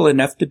practical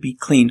enough to be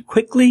cleaned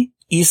quickly,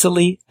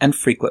 easily, and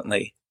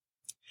frequently.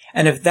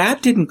 And if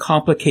that didn't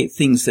complicate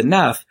things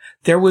enough,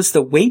 there was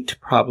the weight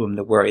problem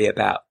to worry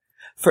about.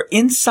 For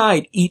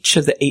inside each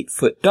of the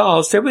 8-foot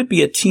dolls, there would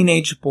be a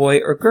teenage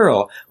boy or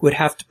girl who would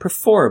have to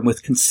perform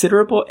with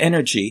considerable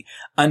energy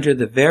under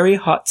the very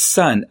hot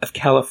sun of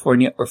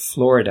California or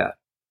Florida.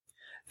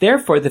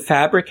 Therefore, the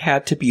fabric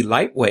had to be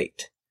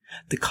lightweight.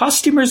 The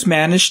costumers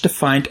managed to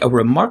find a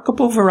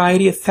remarkable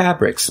variety of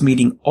fabrics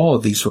meeting all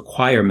these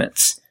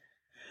requirements.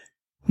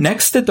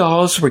 Next, the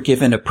dolls were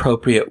given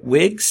appropriate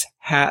wigs,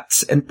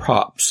 hats, and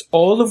props,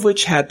 all of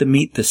which had to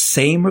meet the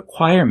same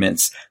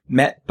requirements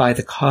met by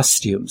the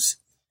costumes.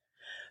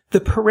 The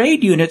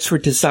parade units were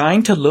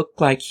designed to look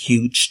like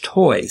huge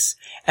toys,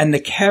 and the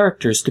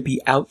characters to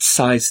be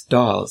outsized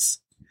dolls.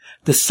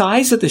 The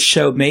size of the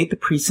show made the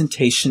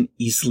presentation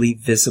easily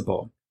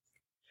visible.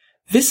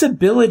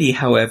 Visibility,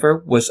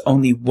 however, was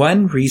only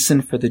one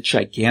reason for the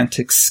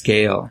gigantic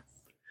scale.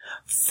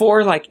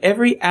 For, like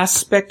every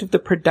aspect of the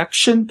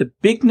production, the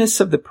bigness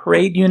of the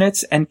parade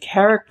units and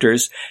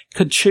characters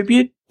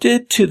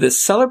contributed to the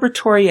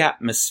celebratory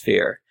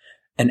atmosphere,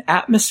 an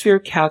atmosphere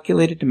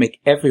calculated to make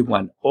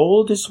everyone,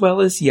 old as well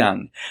as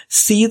young,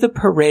 see the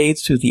parade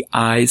through the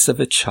eyes of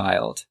a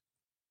child.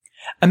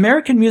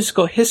 American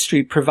musical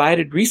history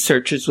provided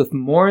researchers with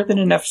more than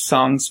enough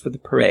songs for the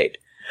parade,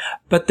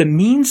 but the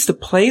means to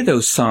play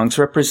those songs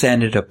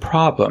represented a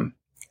problem.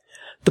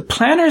 The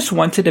planners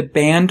wanted a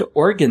band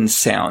organ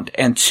sound,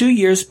 and 2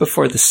 years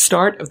before the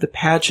start of the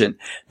pageant,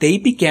 they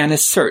began a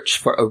search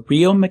for a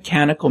real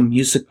mechanical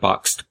music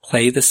box to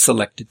play the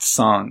selected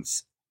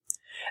songs.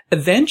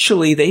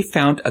 Eventually, they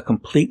found a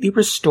completely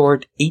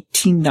restored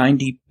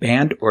 1890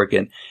 band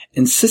organ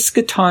in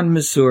Saskatoon,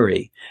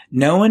 Missouri,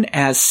 known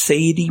as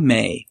Sadie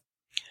Mae.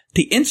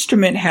 The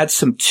instrument had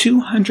some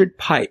 200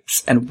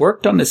 pipes and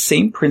worked on the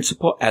same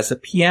principle as a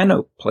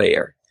piano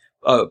player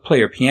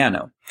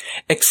piano,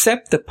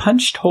 except the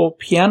punched-hole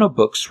piano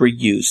books were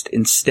used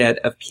instead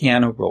of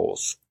piano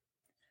rolls.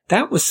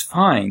 That was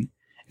fine,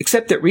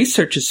 except that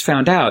researchers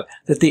found out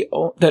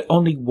that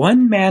only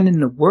one man in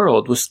the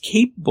world was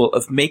capable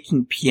of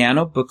making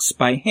piano books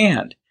by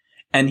hand,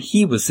 and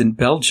he was in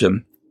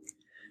Belgium.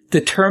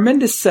 Determined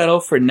to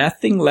settle for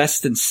nothing less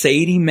than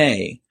Sadie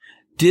Mae,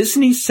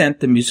 Disney sent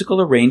the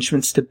musical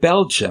arrangements to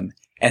Belgium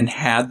and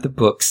had the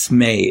books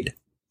made.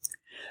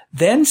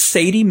 Then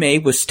Sadie Mae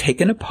was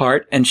taken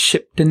apart and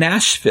shipped to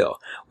Nashville,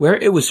 where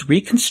it was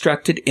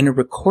reconstructed in a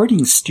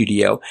recording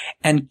studio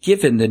and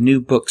given the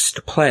new books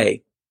to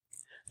play.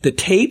 The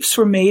tapes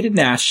were made in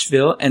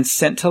Nashville and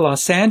sent to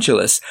Los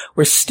Angeles,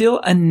 where still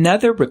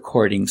another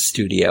recording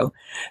studio.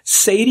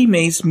 Sadie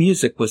Mae's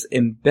music was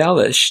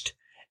embellished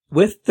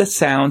with the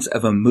sounds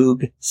of a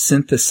Moog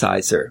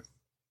synthesizer.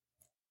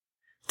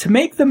 To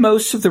make the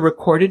most of the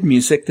recorded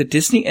music, the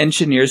Disney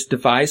engineers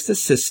devised a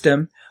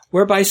system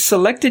whereby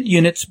selected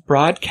units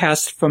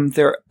broadcast from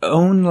their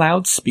own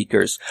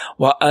loudspeakers,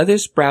 while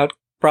others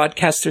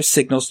broadcast their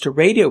signals to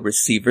radio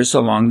receivers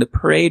along the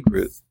parade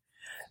route.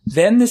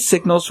 Then the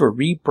signals were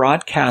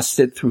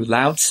rebroadcasted through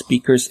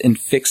loudspeakers in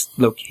fixed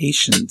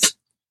locations.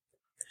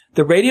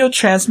 The radio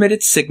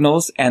transmitted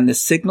signals and the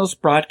signals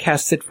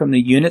broadcasted from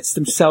the units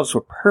themselves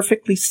were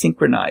perfectly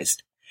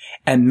synchronized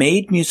and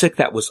made music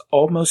that was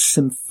almost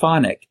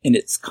symphonic in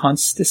its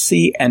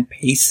constancy and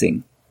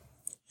pacing.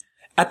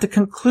 At the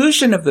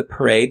conclusion of the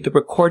parade, the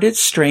recorded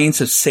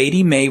strains of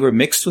Sadie Mae were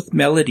mixed with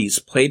melodies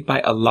played by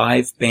a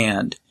live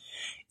band.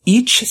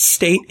 Each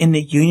state in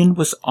the Union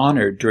was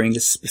honored during the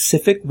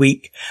specific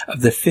week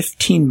of the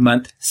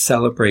 15-month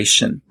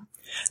celebration.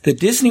 The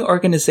Disney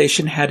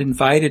organization had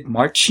invited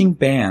marching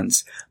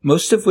bands,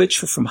 most of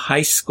which were from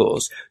high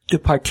schools, to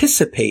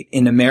participate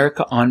in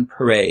America on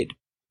Parade.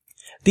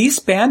 These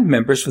band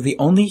members were the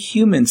only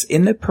humans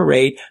in the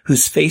parade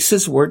whose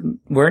faces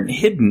weren't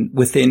hidden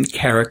within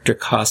character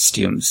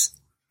costumes.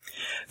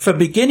 From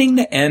beginning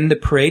to end, the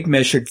parade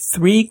measured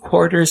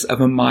 3/4 of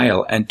a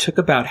mile and took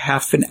about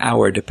half an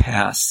hour to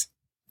pass.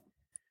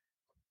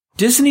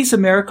 Disney's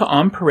America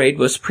on Parade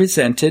was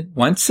presented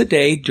once a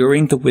day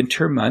during the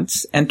winter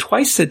months and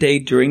twice a day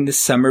during the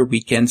summer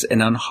weekends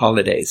and on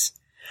holidays.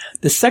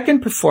 The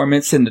second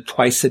performance in the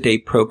twice-a-day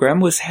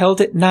program was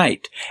held at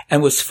night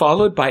and was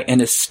followed by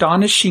an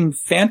astonishing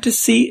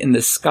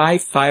fantasy-in-the-sky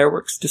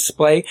fireworks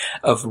display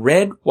of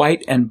red,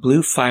 white, and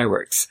blue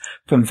fireworks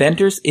from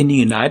vendors in the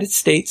United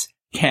States,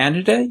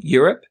 Canada,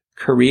 Europe,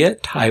 Korea,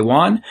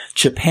 Taiwan,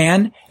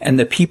 Japan, and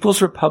the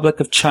People's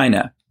Republic of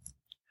China.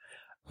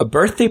 A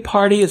birthday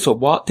party is what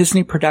Walt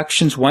Disney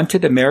Productions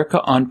wanted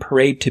America on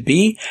Parade to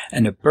be,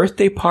 and a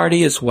birthday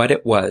party is what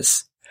it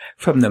was.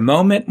 From the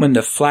moment when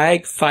the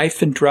flag,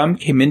 fife, and drum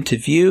came into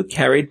view,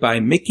 carried by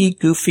Mickey,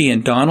 Goofy,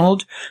 and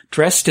Donald,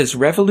 dressed as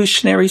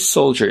revolutionary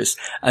soldiers,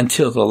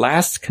 until the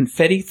last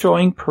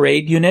confetti-throwing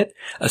parade unit,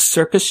 a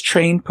circus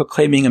train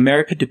proclaiming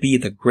America to be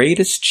the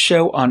greatest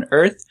show on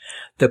earth,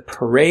 the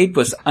parade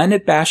was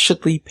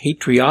unabashedly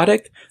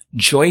patriotic,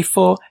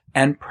 joyful,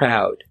 and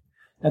proud.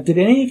 Now, did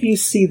any of you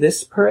see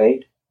this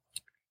parade?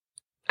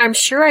 I'm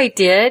sure I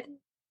did,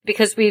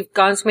 because we've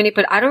gone so many,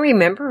 but I don't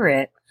remember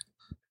it.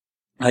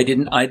 I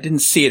didn't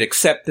see it,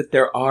 except that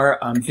there are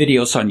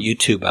videos on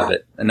YouTube of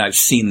it, and I've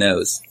seen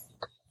those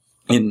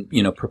in,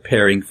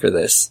 preparing for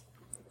this.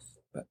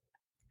 But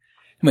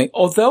anyway,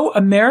 although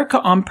America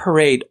on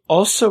Parade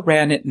also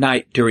ran at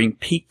night during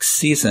peak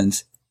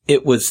seasons,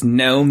 it was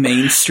no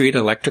Main Street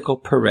electrical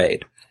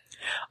parade.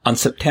 On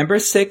September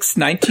 6,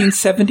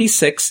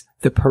 1976,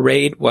 the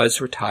parade was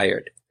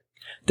retired.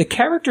 The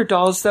character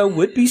dolls, though,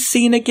 would be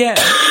seen again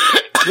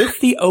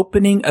with the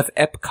opening of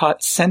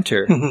Epcot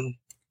Center.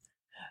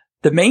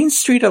 The Main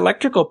Street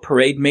Electrical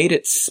Parade made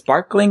its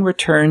sparkling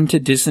return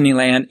to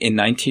Disneyland in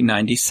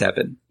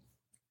 1997.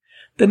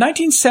 The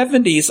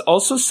 1970s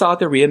also saw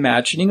the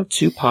reimagining of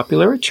two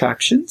popular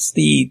attractions,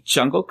 the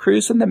Jungle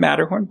Cruise and the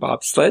Matterhorn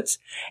bobsleds,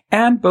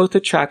 and both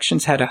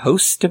attractions had a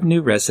host of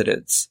new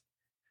residents.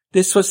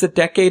 This was a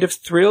decade of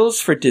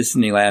thrills for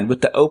Disneyland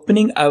with the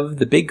opening of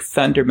the Big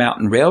Thunder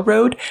Mountain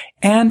Railroad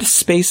and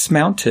Space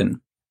Mountain.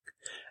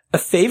 A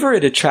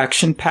favorite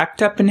attraction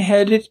packed up and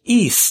headed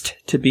east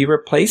to be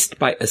replaced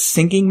by a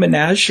singing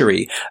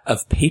menagerie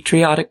of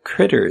patriotic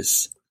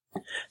critters.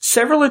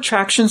 Several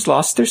attractions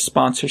lost their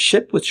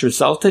sponsorship, which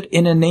resulted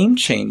in a name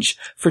change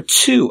for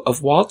two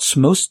of Walt's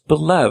most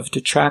beloved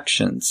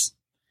attractions.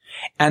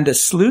 And a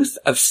slew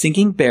of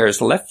singing bears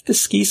left the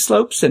ski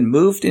slopes and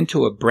moved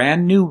into a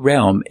brand new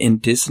realm in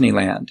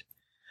Disneyland.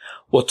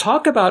 We'll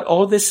talk about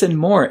all this and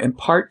more in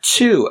Part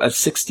 2 of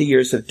 60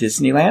 Years of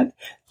Disneyland,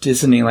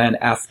 Disneyland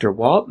After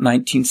Walt,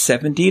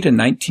 1970 to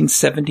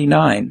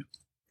 1979.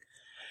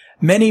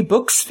 Many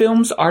books,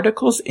 films,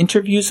 articles,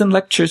 interviews, and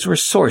lectures were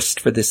sourced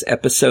for this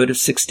episode of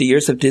 60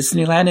 Years of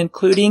Disneyland,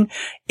 including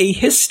A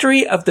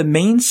History of the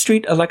Main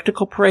Street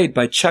Electrical Parade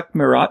by Chuck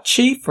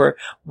Mirachi for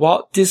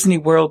Walt Disney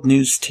World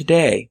News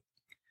Today.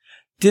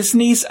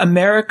 Disney's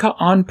America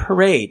on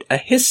Parade, A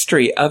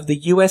History of the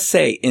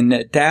USA in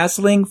a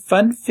Dazzling,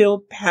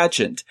 Fun-Filled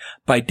Pageant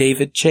by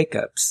David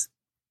Jacobs.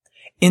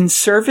 In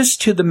Service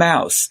to the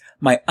Mouse,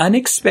 My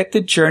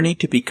Unexpected Journey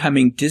to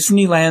Becoming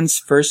Disneyland's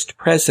First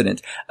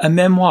President, a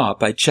memoir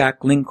by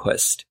Jack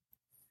Lindquist.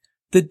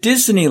 The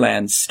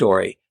Disneyland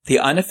Story, The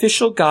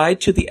Unofficial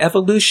Guide to the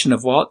Evolution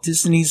of Walt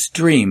Disney's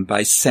Dream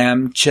by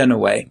Sam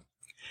Genoway.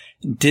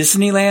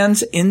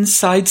 Disneyland's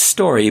Inside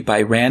Story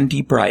by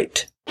Randy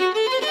Bright.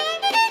 I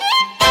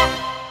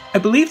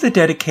believe the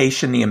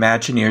dedication the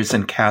Imagineers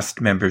and cast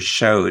members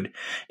showed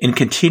in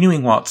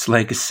continuing Walt's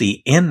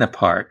legacy in the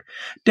park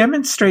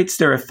demonstrates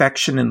their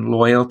affection and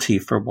loyalty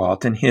for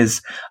Walt and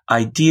his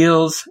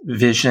ideals,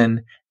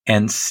 vision,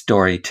 and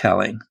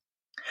storytelling.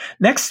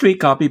 Next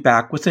week, I'll be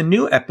back with a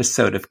new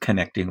episode of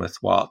Connecting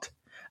with Walt.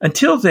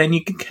 Until then,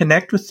 you can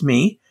connect with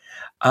me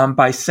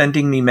by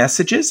sending me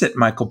messages at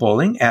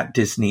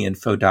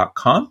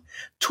michaelbowling@disneyinfo.com.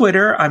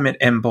 Twitter, I'm at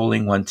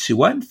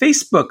mbowling121.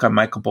 Facebook, I'm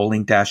Michael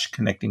Bowling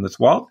Connecting with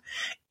Walt.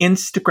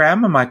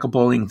 Instagram, I'm Michael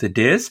Bowling the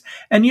Diz.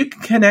 And you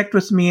can connect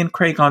with me and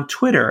Craig on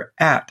Twitter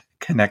at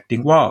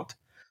Connecting Walt.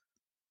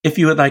 If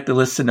you would like to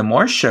listen to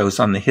more shows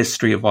on the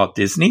history of Walt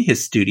Disney,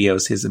 his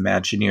studios, his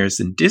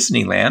Imagineers, and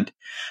Disneyland,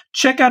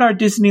 check out our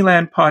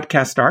Disneyland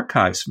podcast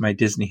archives for my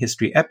Disney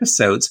history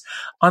episodes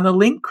on the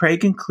link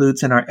Craig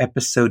includes in our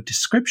episode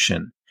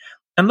description.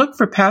 And look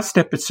for past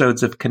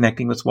episodes of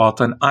Connecting with Walt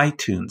on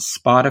iTunes,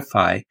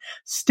 Spotify,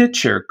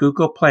 Stitcher,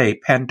 Google Play,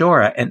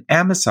 Pandora, and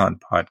Amazon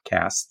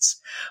podcasts,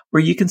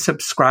 where you can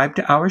subscribe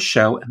to our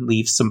show and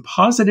leave some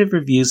positive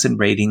reviews and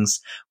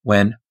ratings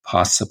when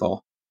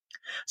possible.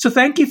 So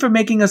thank you for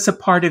making us a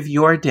part of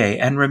your day.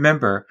 And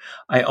remember,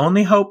 I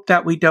only hope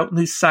that we don't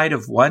lose sight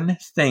of one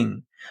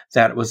thing,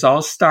 that it was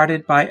all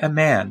started by a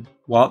man,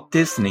 Walt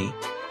Disney,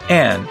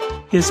 and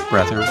his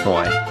brother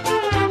Roy.